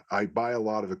lot. I buy a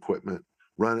lot of equipment,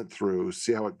 run it through,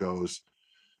 see how it goes.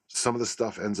 Some of the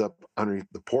stuff ends up underneath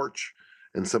the porch,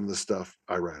 and some of the stuff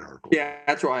I write articles. Yeah,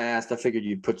 that's why I asked. I figured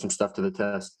you'd put some stuff to the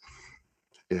test.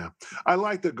 Yeah. I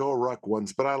like the Go Ruck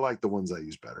ones, but I like the ones I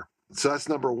use better. So that's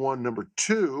number 1. Number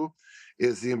 2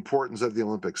 is the importance of the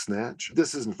Olympic snatch.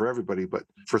 This isn't for everybody, but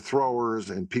for throwers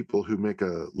and people who make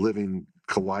a living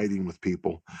colliding with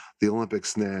people, the Olympic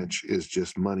snatch is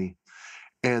just money.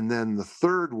 And then the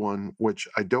third one, which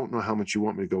I don't know how much you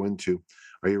want me to go into.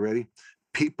 Are you ready?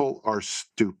 People are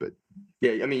stupid.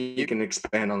 Yeah, I mean, you can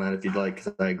expand on that if you'd like,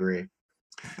 because I agree.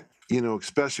 You know,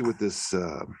 especially with this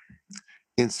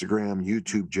Instagram,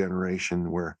 YouTube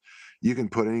generation where you can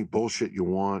put any bullshit you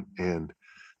want and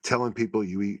telling people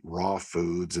you eat raw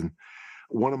foods. And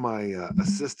one of my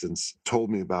assistants told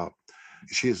me about,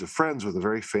 she is friends with a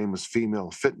very famous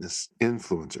female fitness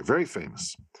influencer, very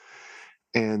famous.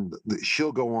 And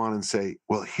she'll go on and say,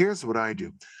 well, here's what I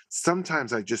do.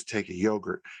 Sometimes I just take a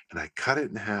yogurt and I cut it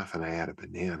in half and I add a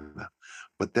banana.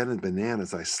 But then in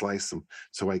bananas, I slice them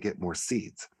so I get more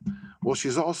seeds. Well,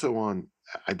 she's also on,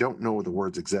 I don't know the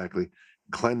words exactly,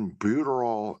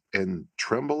 clenbuterol and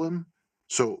trembolone.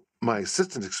 So my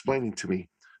assistant explaining to me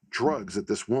drugs that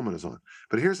this woman is on.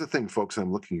 But here's the thing, folks,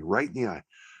 I'm looking you right in the eye.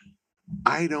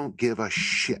 I don't give a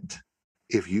shit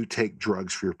if you take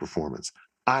drugs for your performance.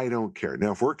 I don't care.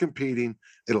 Now, if we're competing,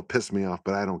 it'll piss me off,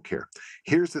 but I don't care.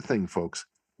 Here's the thing, folks.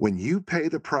 When you pay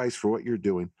the price for what you're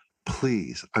doing,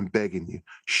 please, I'm begging you,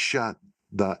 shut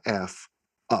the F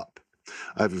up.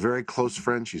 I have a very close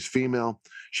friend. She's female.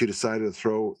 She decided to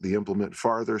throw the implement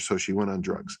farther, so she went on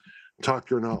drugs. Talked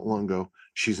to her not long ago.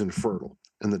 She's infertile.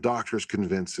 And the doctor's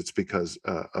convinced it's because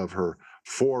of her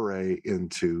foray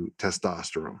into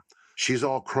testosterone. She's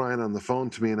all crying on the phone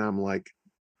to me, and I'm like,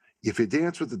 if you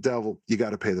dance with the devil, you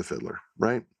got to pay the fiddler,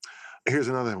 right? Here's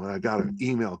another one. I got an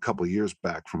email a couple of years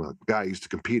back from a guy I used to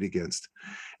compete against,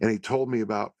 and he told me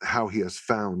about how he has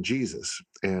found Jesus.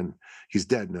 And he's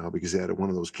dead now because he had one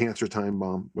of those cancer time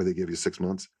bomb where they give you 6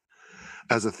 months.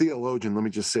 As a theologian, let me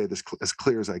just say this as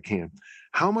clear as I can.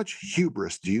 How much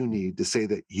hubris do you need to say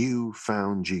that you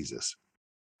found Jesus?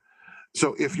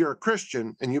 So if you're a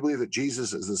Christian and you believe that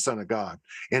Jesus is the Son of God,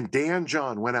 and Dan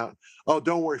John went out, oh,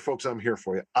 don't worry, folks, I'm here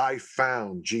for you. I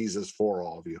found Jesus for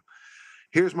all of you.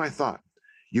 Here's my thought.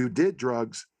 You did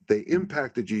drugs. They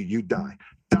impacted you. You die.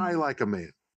 Die like a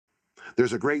man.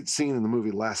 There's a great scene in the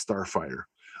movie Last Starfighter.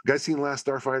 You guys seen Last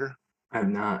Starfighter? I have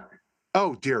not.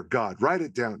 Oh, dear God. Write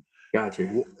it down.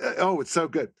 Gotcha. Oh, it's so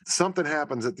good. Something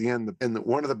happens at the end, and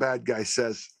one of the bad guys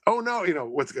says, oh, no,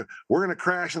 we're going to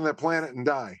crash on that planet and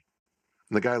die.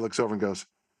 And the guy looks over and goes,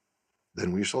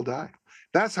 then we shall die.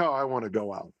 That's how I want to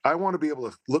go out. I want to be able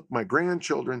to look my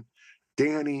grandchildren,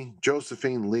 Danny,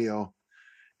 Josephine, Leo,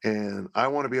 and I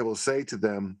want to be able to say to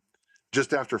them,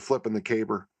 just after flipping the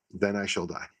caber, then I shall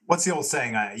die. What's the old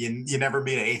saying? You never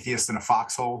meet an atheist in a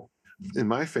foxhole. In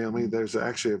my family, there's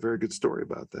actually a very good story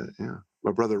about that. Yeah.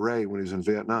 My brother Ray, when he was in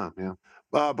Vietnam. Yeah.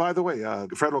 By the way,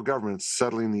 the federal government's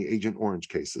settling the Agent Orange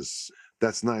cases.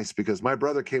 That's nice because my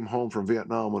brother came home from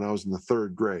Vietnam when I was in the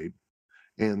 3rd grade,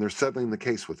 and they're settling the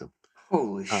case with him.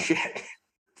 Holy shit.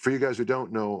 For you guys who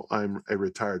don't know, I'm a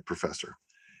retired professor.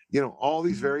 All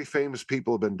these very famous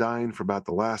people have been dying for about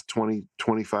the last 20,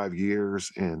 25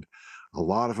 years, and a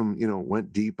lot of them,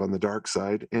 went deep on the dark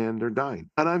side, and they're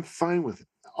dying. And I'm fine with it.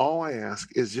 All I ask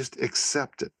is just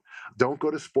accept it. Don't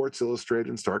go to Sports Illustrated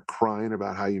and start crying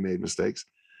about how you made mistakes.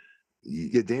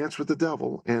 You dance with the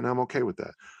devil, and I'm okay with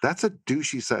that. That's a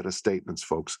douchey set of statements,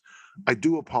 folks. I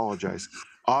do apologize.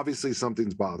 Obviously,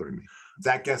 something's bothering me.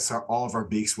 That gets all of our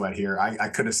beaks wet here. I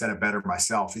could have said it better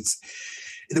myself.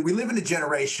 We live in a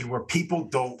generation where people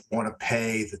don't want to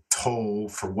pay the toll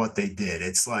for what they did.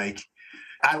 It's like,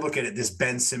 I look at it, this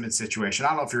Ben Simmons situation. I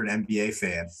don't know if you're an NBA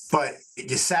fan, but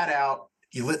you sat out,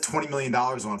 you lit $20 million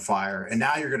on fire, and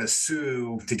now you're going to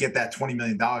sue to get that $20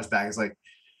 million back. It's like,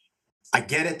 I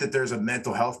get it that there's a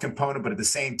mental health component, but at the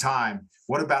same time,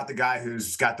 what about the guy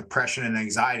who's got depression and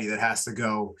anxiety that has to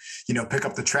go, pick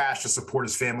up the trash to support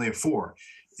his family of 4?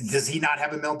 Does he not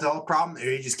have a mental health problem, or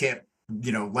he just can't,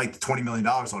 light the $20 million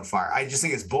on fire? I just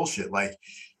think it's bullshit. Like,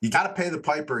 you got to pay the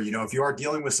piper. If you are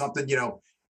dealing with something,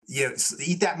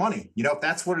 eat that money. If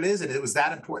that's what it is, and it was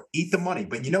that important, eat the money.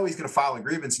 But he's going to file a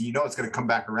grievance, and it's going to come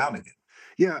back around again.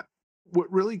 Yeah. What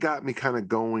really got me kind of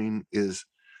going is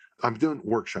I'm doing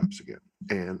workshops again,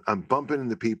 and I'm bumping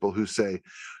into people who say,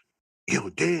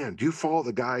 Dan, do you follow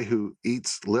the guy who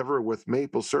eats liver with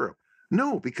maple syrup?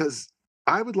 No, because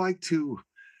I would like to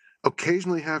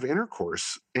occasionally have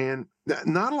intercourse, and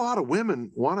not a lot of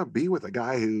women want to be with a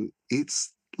guy who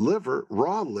eats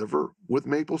raw liver with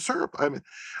maple syrup. I mean,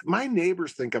 my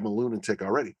neighbors think I'm a lunatic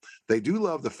already. They do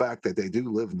love the fact that they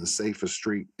do live in the safest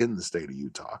street in the state of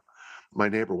Utah. My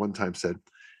neighbor one time said,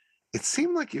 it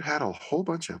seemed like you had a whole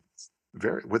bunch of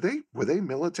were they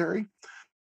military?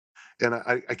 And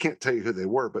I can't tell you who they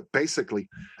were, but basically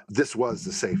this was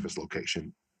the safest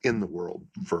location in the world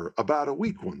for about a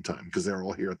week one time because they're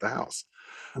all here at the house.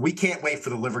 We can't wait for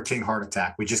the Liver King heart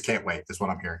attack. We just can't wait. That's what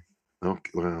I'm hearing.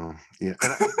 Okay, well, yeah.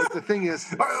 And the thing is,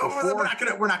 we're not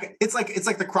gonna. It's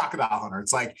like the crocodile hunter.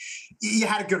 It's like you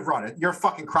had a good run. You're a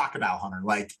fucking crocodile hunter.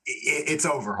 Like it's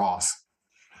over, Hoss.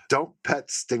 Don't pet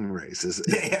stingrays.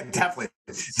 Yeah, definitely.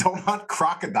 Don't hunt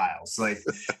crocodiles. Like,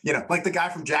 like the guy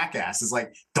from Jackass is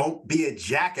like, don't be a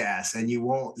jackass and you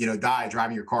won't, die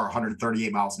driving your car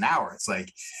 138 miles an hour. It's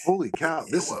like, holy cow.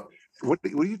 What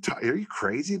are you talking? Are you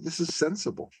crazy? This is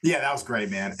sensible. Yeah, that was great,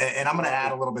 man. And I'm going to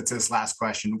add a little bit to this last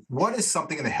question. What is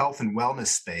something in the health and wellness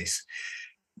space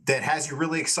that has you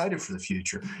really excited for the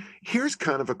future? Here's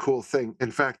kind of a cool thing.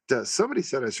 In fact, somebody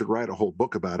said I should write a whole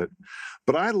book about it,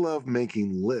 but I love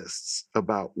making lists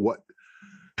about what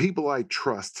people I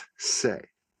trust say.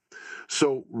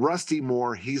 So Rusty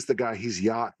Moore, he's the guy, he's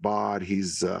Yacht Bod,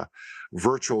 he's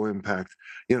Virtual Impact.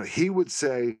 He would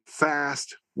say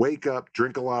fast, wake up,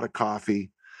 drink a lot of coffee,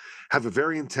 have a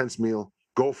very intense meal,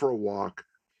 go for a walk,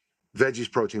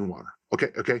 veggies, protein, water.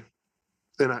 Okay.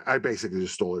 And I basically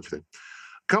just stole everything.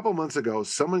 A couple months ago,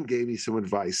 someone gave me some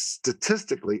advice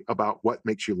statistically about what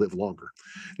makes you live longer.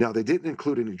 Now, they didn't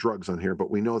include any drugs on here,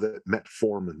 but we know that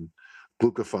metformin,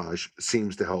 glucophage,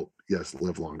 seems to help, yes,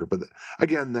 live longer. But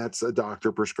again, that's a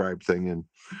doctor prescribed thing. And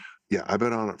yeah, I've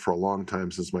been on it for a long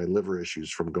time, since my liver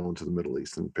issues from going to the Middle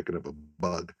East and picking up a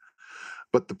bug.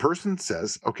 But the person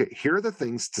says, okay, here are the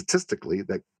things statistically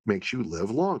that makes you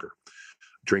live longer.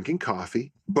 Drinking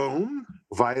coffee, boom,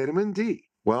 vitamin D.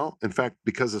 Well, in fact,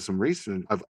 because of some research,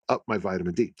 I've upped my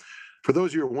vitamin D. For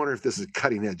those of you who wonder if this is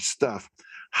cutting edge stuff,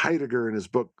 Heidegger, in his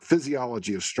book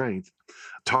Physiology of Strength,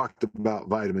 talked about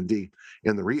vitamin D,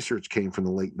 and the research came from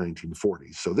the late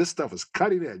 1940s. So this stuff is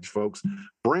cutting edge, folks,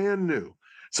 brand new.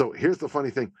 So here's the funny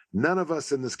thing. None of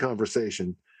us in this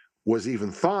conversation was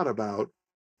even thought about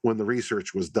when the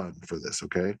research was done for this,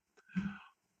 okay?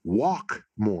 Walk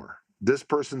more. This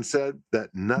person said that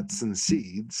nuts and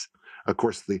seeds, of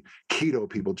course, the keto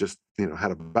people just,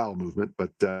 had a bowel movement,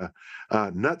 but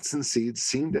nuts and seeds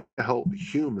seem to help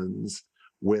humans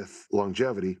with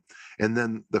longevity. And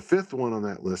then the fifth one on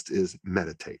that list is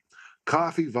meditate.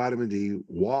 Coffee, vitamin D,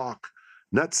 walk,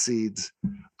 nuts, seeds,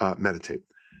 meditate.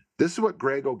 This is what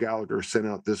Greg O'Gallagher sent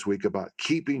out this week about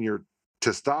keeping your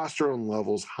testosterone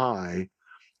levels high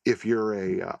if you're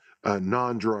a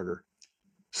non-drugger.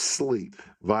 Sleep,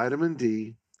 vitamin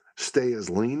D, stay as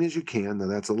lean as you can. Now,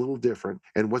 that's a little different.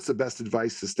 And what's the best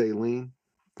advice to stay lean?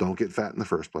 Don't get fat in the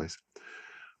first place.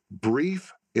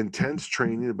 Brief, intense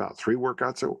training, about 3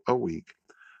 workouts a week.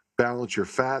 Balance your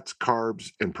fats,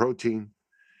 carbs, and protein.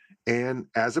 And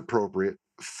as appropriate,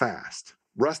 fast.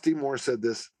 Rusty Moore said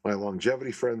this. My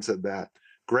longevity friend said that.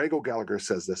 Greg O'Gallagher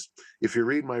says this. If you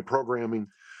read my programming,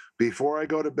 before I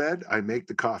go to bed, I make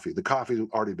the coffee. The coffee's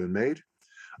already been made.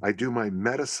 I do my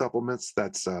meta supplements.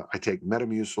 That's I take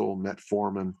Metamucil,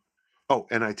 Metformin. Oh,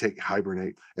 and I take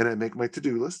Hibernate. And I make my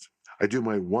to-do list. I do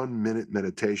my 1-minute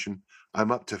meditation.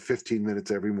 I'm up to 15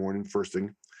 minutes every morning, first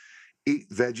thing. Eat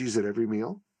veggies at every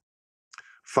meal.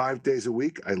 5 days a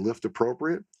week, I lift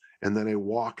appropriate, and then I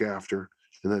walk after.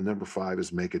 And then number 5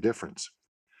 is make a difference.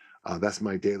 That's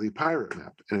my daily pirate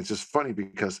map. And it's just funny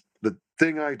because the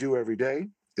thing I do every day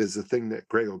is the thing that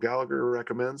Greg O'Gallagher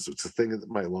recommends. It's the thing that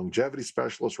my longevity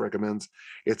specialist recommends.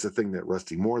 It's the thing that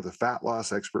Rusty Moore, the fat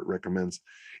loss expert, recommends.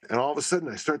 And all of a sudden,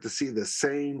 I start to see the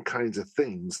same kinds of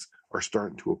things are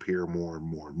starting to appear more and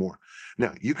more and more.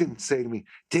 Now, you can say to me,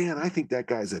 Dan, I think that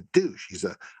guy's a douche.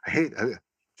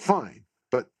 Fine.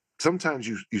 But sometimes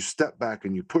you step back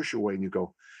and you push away and you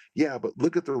go, yeah, but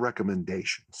look at the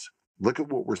recommendations. Look at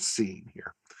what we're seeing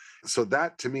here. So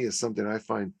that, to me, is something I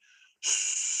find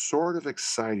sort of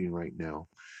exciting right now,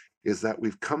 is that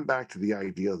we've come back to the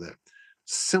idea that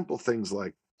simple things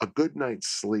like a good night's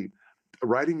sleep,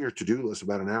 writing your to-do list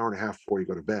about an hour and a half before you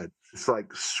go to bed, it's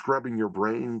like scrubbing your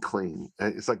brain clean.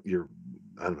 It's like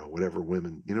I don't know, whatever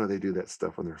women, they do that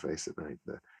stuff on their face at night,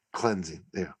 the cleansing.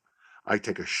 Yeah. I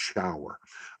take a shower.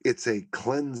 It's a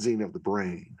cleansing of the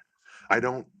brain. I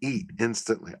don't eat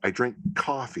instantly. I drink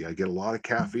coffee. I get a lot of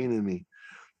caffeine in me.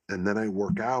 And then I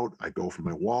work out. I go for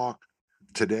my walk.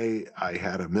 Today, I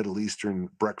had a Middle Eastern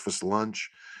breakfast lunch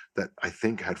that I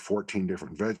think had 14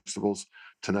 different vegetables.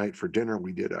 Tonight for dinner,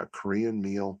 we did a Korean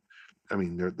meal. I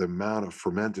mean, the amount of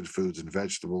fermented foods and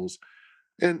vegetables.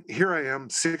 And here I am,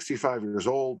 65 years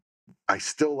old. I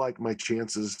still like my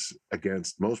chances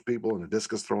against most people in a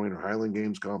discus throwing or Highland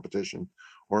Games competition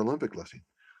or Olympic lifting.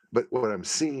 But what I'm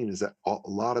seeing is that a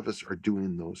lot of us are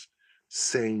doing those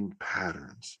same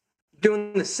patterns.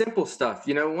 Doing the simple stuff.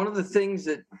 One of the things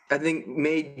that I think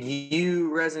made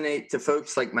you resonate to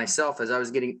folks like myself as I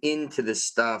was getting into this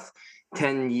stuff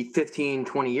 10, 15,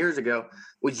 20 years ago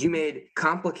was you made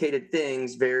complicated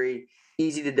things very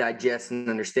easy to digest and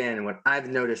understand. And what I've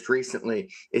noticed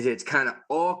recently is it's kind of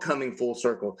all coming full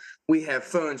circle. We have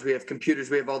phones, we have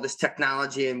computers, we have all this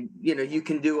technology, and you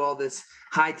can do all this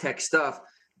high-tech stuff.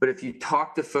 But if you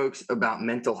talk to folks about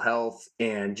mental health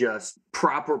and just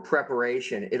proper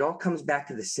preparation, it all comes back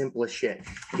to the simplest shit.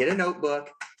 Get a notebook,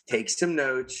 take some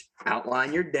notes,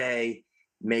 outline your day,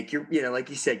 make your, like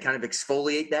you said, kind of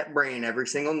exfoliate that brain every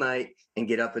single night and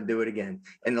get up and do it again.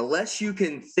 And the less you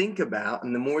can think about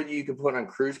and the more you can put on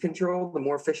cruise control, the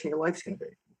more efficient your life's going to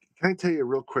be. Can I tell you a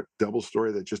real quick double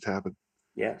story that just happened?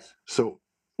 Yes. So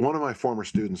one of my former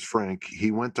students, Frank,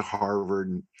 he went to Harvard,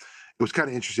 and it was kind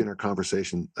of interesting in our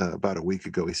conversation about a week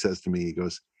ago. He says to me, he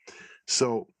goes,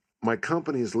 so my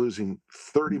company is losing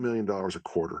 $30 million a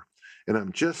quarter, and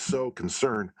I'm just so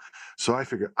concerned. So I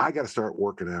figured I got to start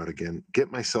working out again,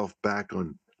 get myself back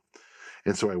on.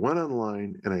 And so I went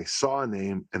online and I saw a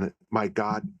name, and my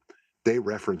God, they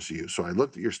reference you. So I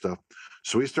looked at your stuff.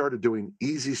 So we started doing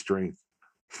easy strength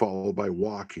followed by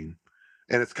walking.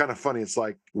 And it's kind of funny. It's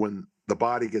like when the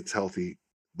body gets healthy,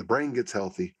 the brain gets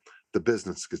healthy, the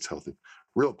business gets healthy.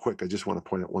 Real quick, I just want to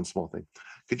point out one small thing.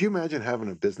 Could you imagine having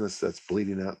a business that's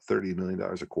bleeding out $30 million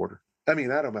a quarter? I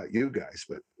mean, I don't know about you guys,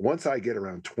 but once I get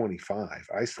around 25,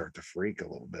 I start to freak a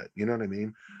little bit. You know what I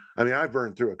mean? I mean, I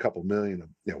burned through a couple million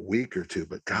a week or two,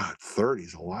 but God, 30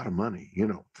 is a lot of money. You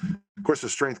know, of course, the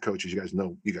strength coaches, you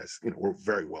guys, we're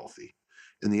very wealthy.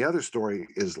 And the other story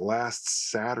is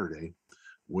last Saturday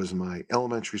was my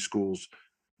elementary school's.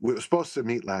 We were supposed to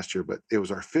meet last year, but it was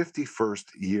our 51st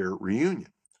year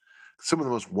reunion. Some of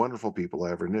the most wonderful people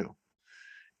I ever knew.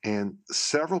 And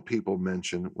several people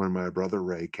mentioned when my brother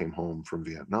Ray came home from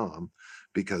Vietnam,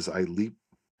 because I'm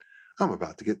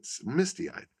about to get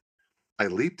misty-eyed. I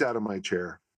leaped out of my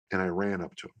chair and I ran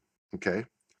up to him. Okay.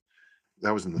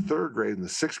 That was in the 3rd grade. In the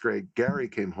 6th grade, Gary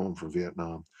came home from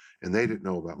Vietnam, and they didn't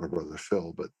know about my brother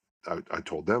Phil, but I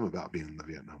told them about being in the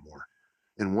Vietnam War.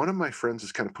 And one of my friends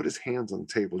just kind of put his hands on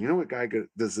the table. You know what guy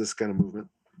does this kind of movement?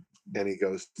 And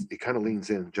he kind of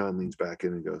leans in. John leans back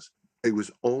in and goes, it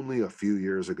was only a few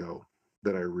years ago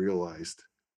that I realized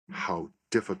how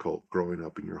difficult growing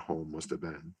up in your home must have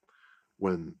been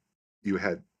when you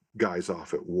had guys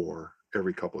off at war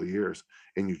every couple of years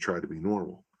and you try to be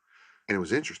normal. And it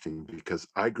was interesting because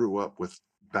I grew up with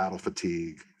battle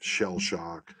fatigue, shell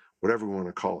shock, whatever we want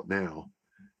to call it now,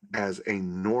 as a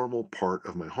normal part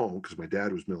of my home, because my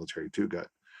dad was military too, got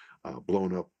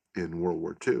blown up in World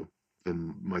War II,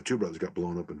 and my 2 brothers got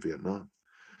blown up in Vietnam.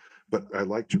 But I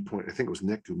liked your point. I think it was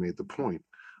Nick who made the point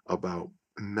about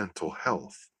mental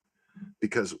health,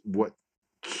 because what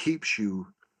keeps you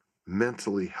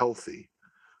mentally healthy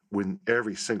when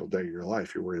every single day of your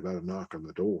life you're worried about a knock on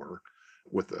the door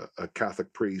with a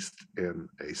Catholic priest and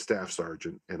a staff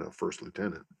sergeant and a first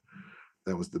lieutenant.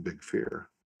 That was the big fear.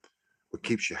 What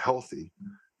keeps you healthy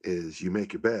is you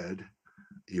make your bed,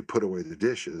 you put away the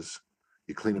dishes,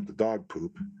 you clean up the dog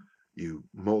poop, you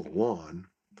mow the lawn,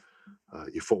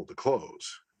 you fold the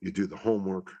clothes, you do the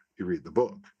homework, you read the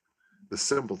book. The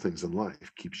simple things in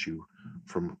life keeps you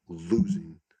from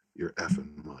losing your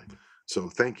effing mind. So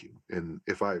thank you. And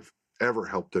if I've ever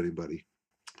helped anybody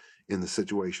in the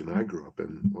situation I grew up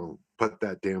in, well, put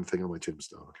that damn thing on my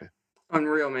tombstone, okay?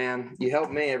 Unreal, man. You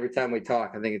help me every time we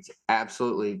talk. I think it's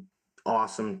absolutely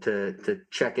awesome to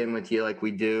check in with you like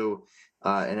we do.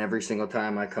 And every single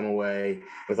time I come away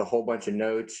with a whole bunch of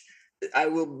notes. I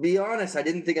will be honest, I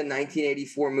didn't think a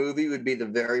 1984 movie would be the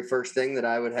very first thing that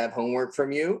I would have homework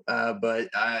from you. But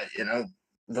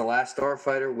The Last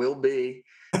Starfighter will be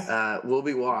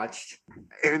watched.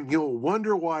 And you'll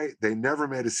wonder why they never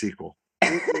made a sequel.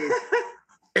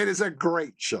 It is a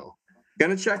great show.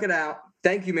 Gonna check it out.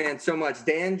 Thank you, man, so much.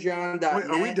 DanJohn.net. Wait,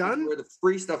 are we done? Is where the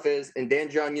free stuff is, and Dan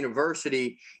John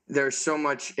University. There's so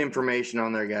much information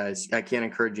on there, guys. I can't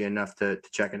encourage you enough to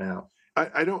check it out.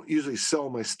 I don't usually sell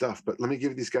my stuff, but let me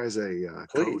give these guys a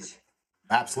Please. code.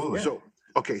 Absolutely.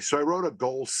 So I wrote a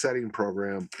goal setting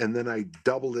program, and then I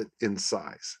doubled it in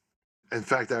size. In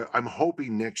fact, I'm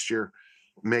hoping next year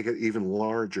make it even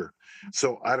larger.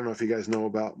 So I don't know if you guys know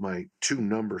about my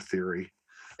 2-number theory.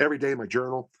 Every day in my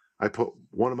journal, I put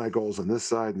one of my goals on this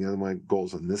side and the other of my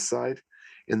goals on this side.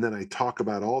 And then I talk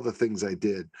about all the things I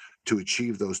did to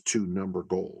achieve those 2-number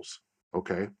goals.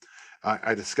 Okay.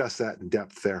 I discussed that in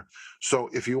depth there. So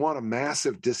if you want a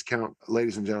massive discount,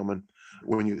 ladies and gentlemen,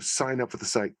 when you sign up for the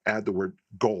site, add the word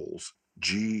goals,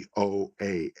 GOALS,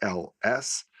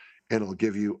 and it'll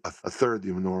give you a third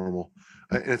the normal.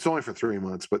 And it's only for 3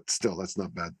 months, but still, that's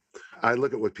not bad. I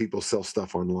look at what people sell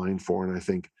stuff online for, and I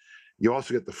think you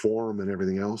also get the forum and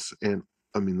everything else. And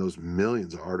I mean, those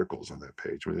millions of articles on that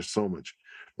page. I mean, there's so much.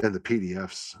 And the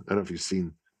PDFs, I don't know if you've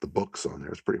seen the books on there.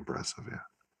 It's pretty impressive, yeah.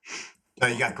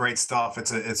 You got great stuff.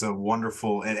 It's a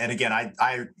wonderful, and again,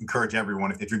 I encourage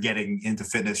everyone, if you're getting into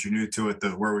fitness, you're new to it,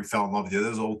 Where We Fell in Love with You,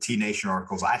 those old T Nation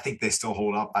articles, I think they still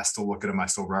hold up. I still look at them. I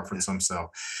still reference them.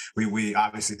 So we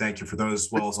obviously thank you for those,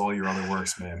 as well as all your other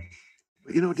works, man.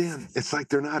 You know, Dan, it's like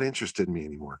they're not interested in me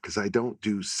anymore because I don't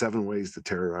do 7 ways to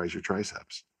terrorize your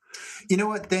triceps. You know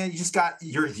what, Dan? You just got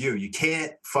you. You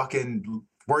can't fucking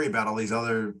worry about all these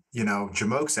other,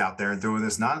 jamokes out there doing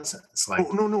this nonsense. Like,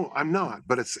 oh, no, I'm not.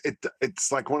 But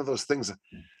it's like one of those things.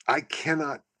 I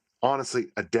cannot honestly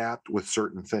adapt with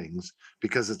certain things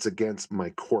because it's against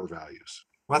my core values.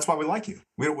 Well, that's why we like you.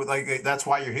 That's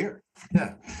why you're here.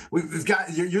 Yeah, we've got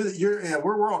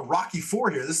we're on Rocky IV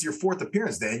here. This is your 4th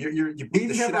appearance, Dan. You beat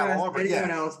the shit out all over.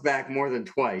 Anyone else back more than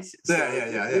twice? So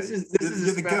yeah. This is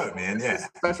you're the goat, man. Yeah, this is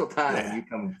a special time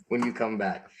when you come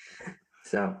back.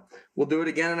 So we'll do it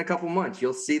again in a couple months.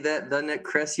 You'll see that the Nick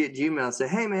Cressy at Gmail say,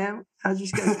 "Hey man, how's your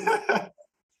schedule?"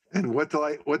 And what do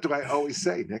I always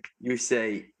say, Nick? You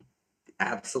say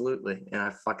absolutely, and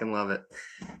I fucking love it.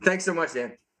 Thanks so much,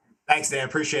 Dan. Thanks, Dan.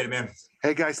 Appreciate it, man.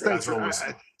 Hey guys, thanks for always.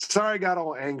 sorry I got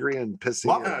all angry and pissy.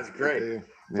 Love it. That was great.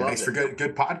 Yeah. Thanks for good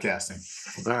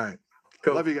podcasting. All right.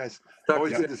 Cool. Love you guys. Talk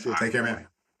Always to you good to see you. Take care, man.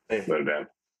 Later, Dan.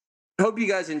 Hope you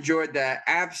guys enjoyed that.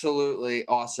 Absolutely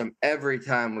awesome. Every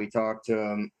time we talk to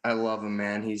him, I love him,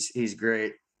 man. He's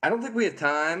great. I don't think we have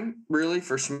time really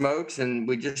for smokes, and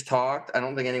we just talked. I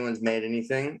don't think anyone's made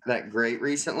anything that great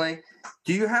recently.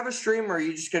 Do you have a stream, or are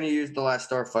you just going to use The Last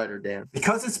Starfighter, Dan?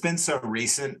 Because it's been so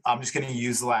recent, I'm just going to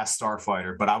use The Last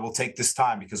Starfighter, but I will take this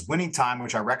time because Winning Time,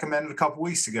 which I recommended a couple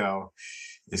weeks ago,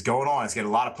 is going on. It's getting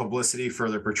a lot of publicity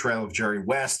for their portrayal of Jerry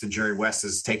West, and Jerry West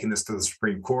is taking this to the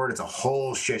Supreme Court. It's a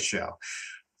whole shit show.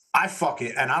 I fuck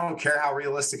it, and I don't care how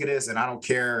realistic it is, and I don't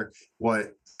care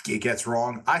what it gets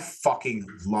wrong. I fucking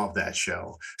love that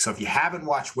show. So if you haven't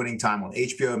watched Winning Time on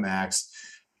HBO Max,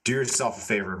 do yourself a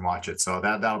favor and watch it. So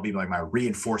that'll be like my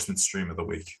reinforcement stream of the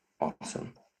week.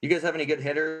 Awesome. You guys have any good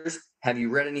hitters? Have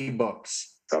you read any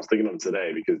books? I was thinking of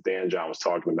today because Dan John was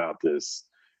talking about this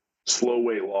slow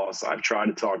weight loss. I've tried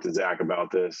to talk to Zach about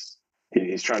this.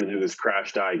 He's trying to do this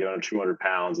crash diet, get under 200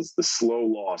 pounds. It's the slow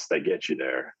loss that gets you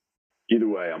there. Either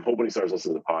way, I'm hoping he starts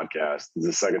listening to the podcast. This is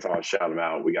the second time I shout him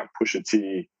out. We got Pusha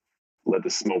T, Let the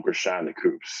Smoker Shine the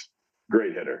Coops.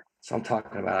 Great hitter. So I'm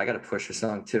talking about. I got to push a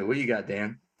song too. What do you got,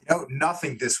 Dan?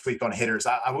 Nothing this week on hitters.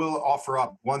 I will offer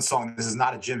up one song. This is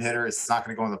not a gym hitter. It's not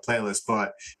going to go on the playlist,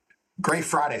 but great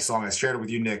Friday song. I shared it with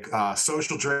you, Nick.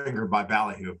 Social Drinker by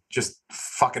Ballyhoo. Just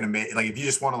fucking amazing. Like if you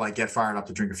just want to like get fired up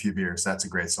to drink a few beers, that's a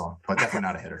great song, but definitely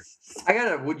not a hitter. I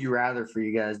got a would you rather for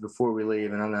you guys before we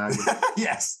leave, and I'm not.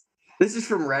 Yes. This is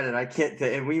from Reddit. I can't,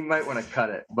 and we might want to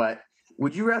cut it, but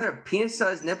would you rather have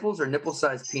penis-sized nipples or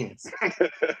nipple-sized penis?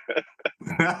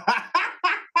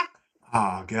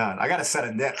 Oh God, I got a set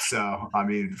of nips, so I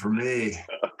mean, for me,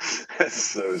 That's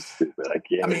so stupid. I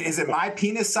can't. I mean, is it my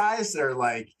penis size or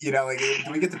like like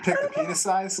do we get to pick the penis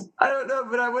size? I don't know,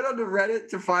 but I went on to Reddit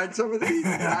to find some of these.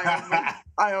 And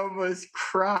I almost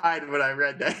cried when I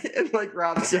read that. And like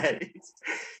Rob said, it's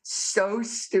so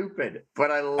stupid, but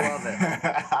I love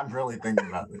it. I'm really thinking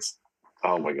about this.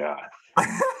 Oh my God.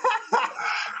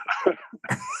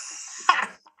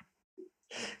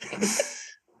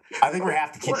 I think we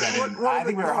have to keep that in. One I of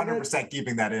think the we're comments- 100%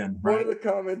 keeping that in. One Right? of the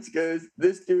comments goes,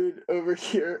 "This dude over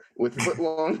here with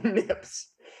foot-long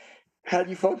nips. How do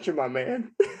you function, my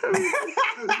man?"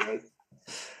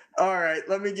 All right,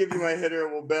 let me give you my hitter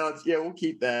and we'll bounce. Yeah, we'll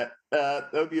keep that.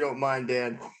 Hope you don't mind,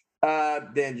 Dan.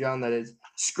 Dan John, that is.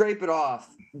 Scrape It Off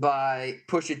by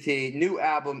Pusha T. New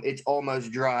album, It's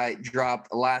Almost Dry,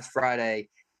 dropped last Friday.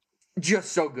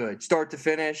 Just so good. Start to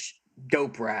finish,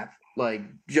 dope rap. Like,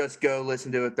 just go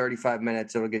listen to it 35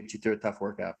 minutes. It'll get you through a tough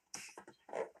workout.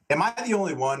 Am I the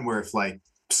only one where if like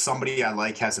somebody I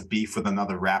like has a beef with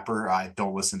another rapper, I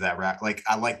don't listen to that rap? Like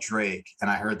I like Drake and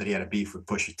I heard that he had a beef with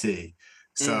Pusha T.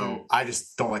 So I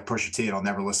just don't like Pusha T and I'll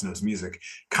never listen to his music.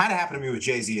 Kind of happened to me with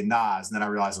Jay-Z and Nas. And then I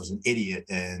realized I was an idiot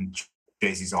and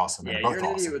Jay-Z's awesome. Yeah, and you're both an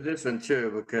idiot awesome. with this one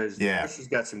too, because Pusha's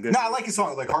got some good. No, I like his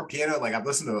song, like Harp Piano. Like I've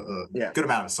listened to a good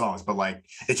amount of songs, but like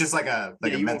it's just like a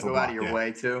you mental won't go out of block, your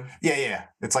way too. Yeah.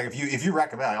 It's like if you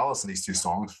recommend, I'll listen to these two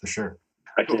songs for sure.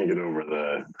 I can't get over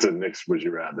the Nick's Would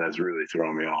You Rather. That's really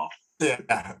throwing me off.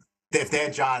 Yeah. If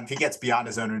Dan John, if he gets beyond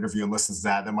his own interview and listens to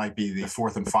that might be the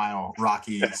fourth and final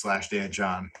Rocky / Dan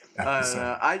John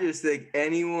episode. I just think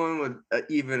anyone with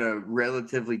even a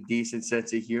relatively decent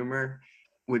sense of humor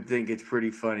would think it's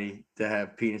pretty funny to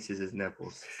have penises as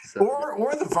nipples. So,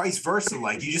 or the vice versa.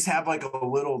 Like you just have like a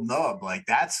little nub. Like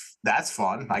that's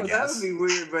fun, I guess. That would be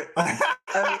weird, but I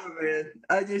don't know, man.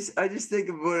 I just think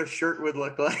of what a shirt would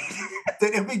look like.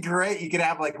 It'd be great. You could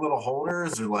have like little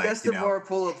holders or like Best of bar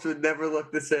pull-ups would never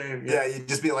look the same. Yeah, you'd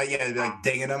just be like,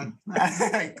 dinging them.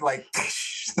 like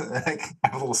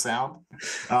have a little sound.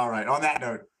 All right. On that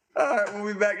note. All right,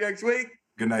 we'll be back next week.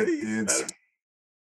 Good night, Peace. dudes.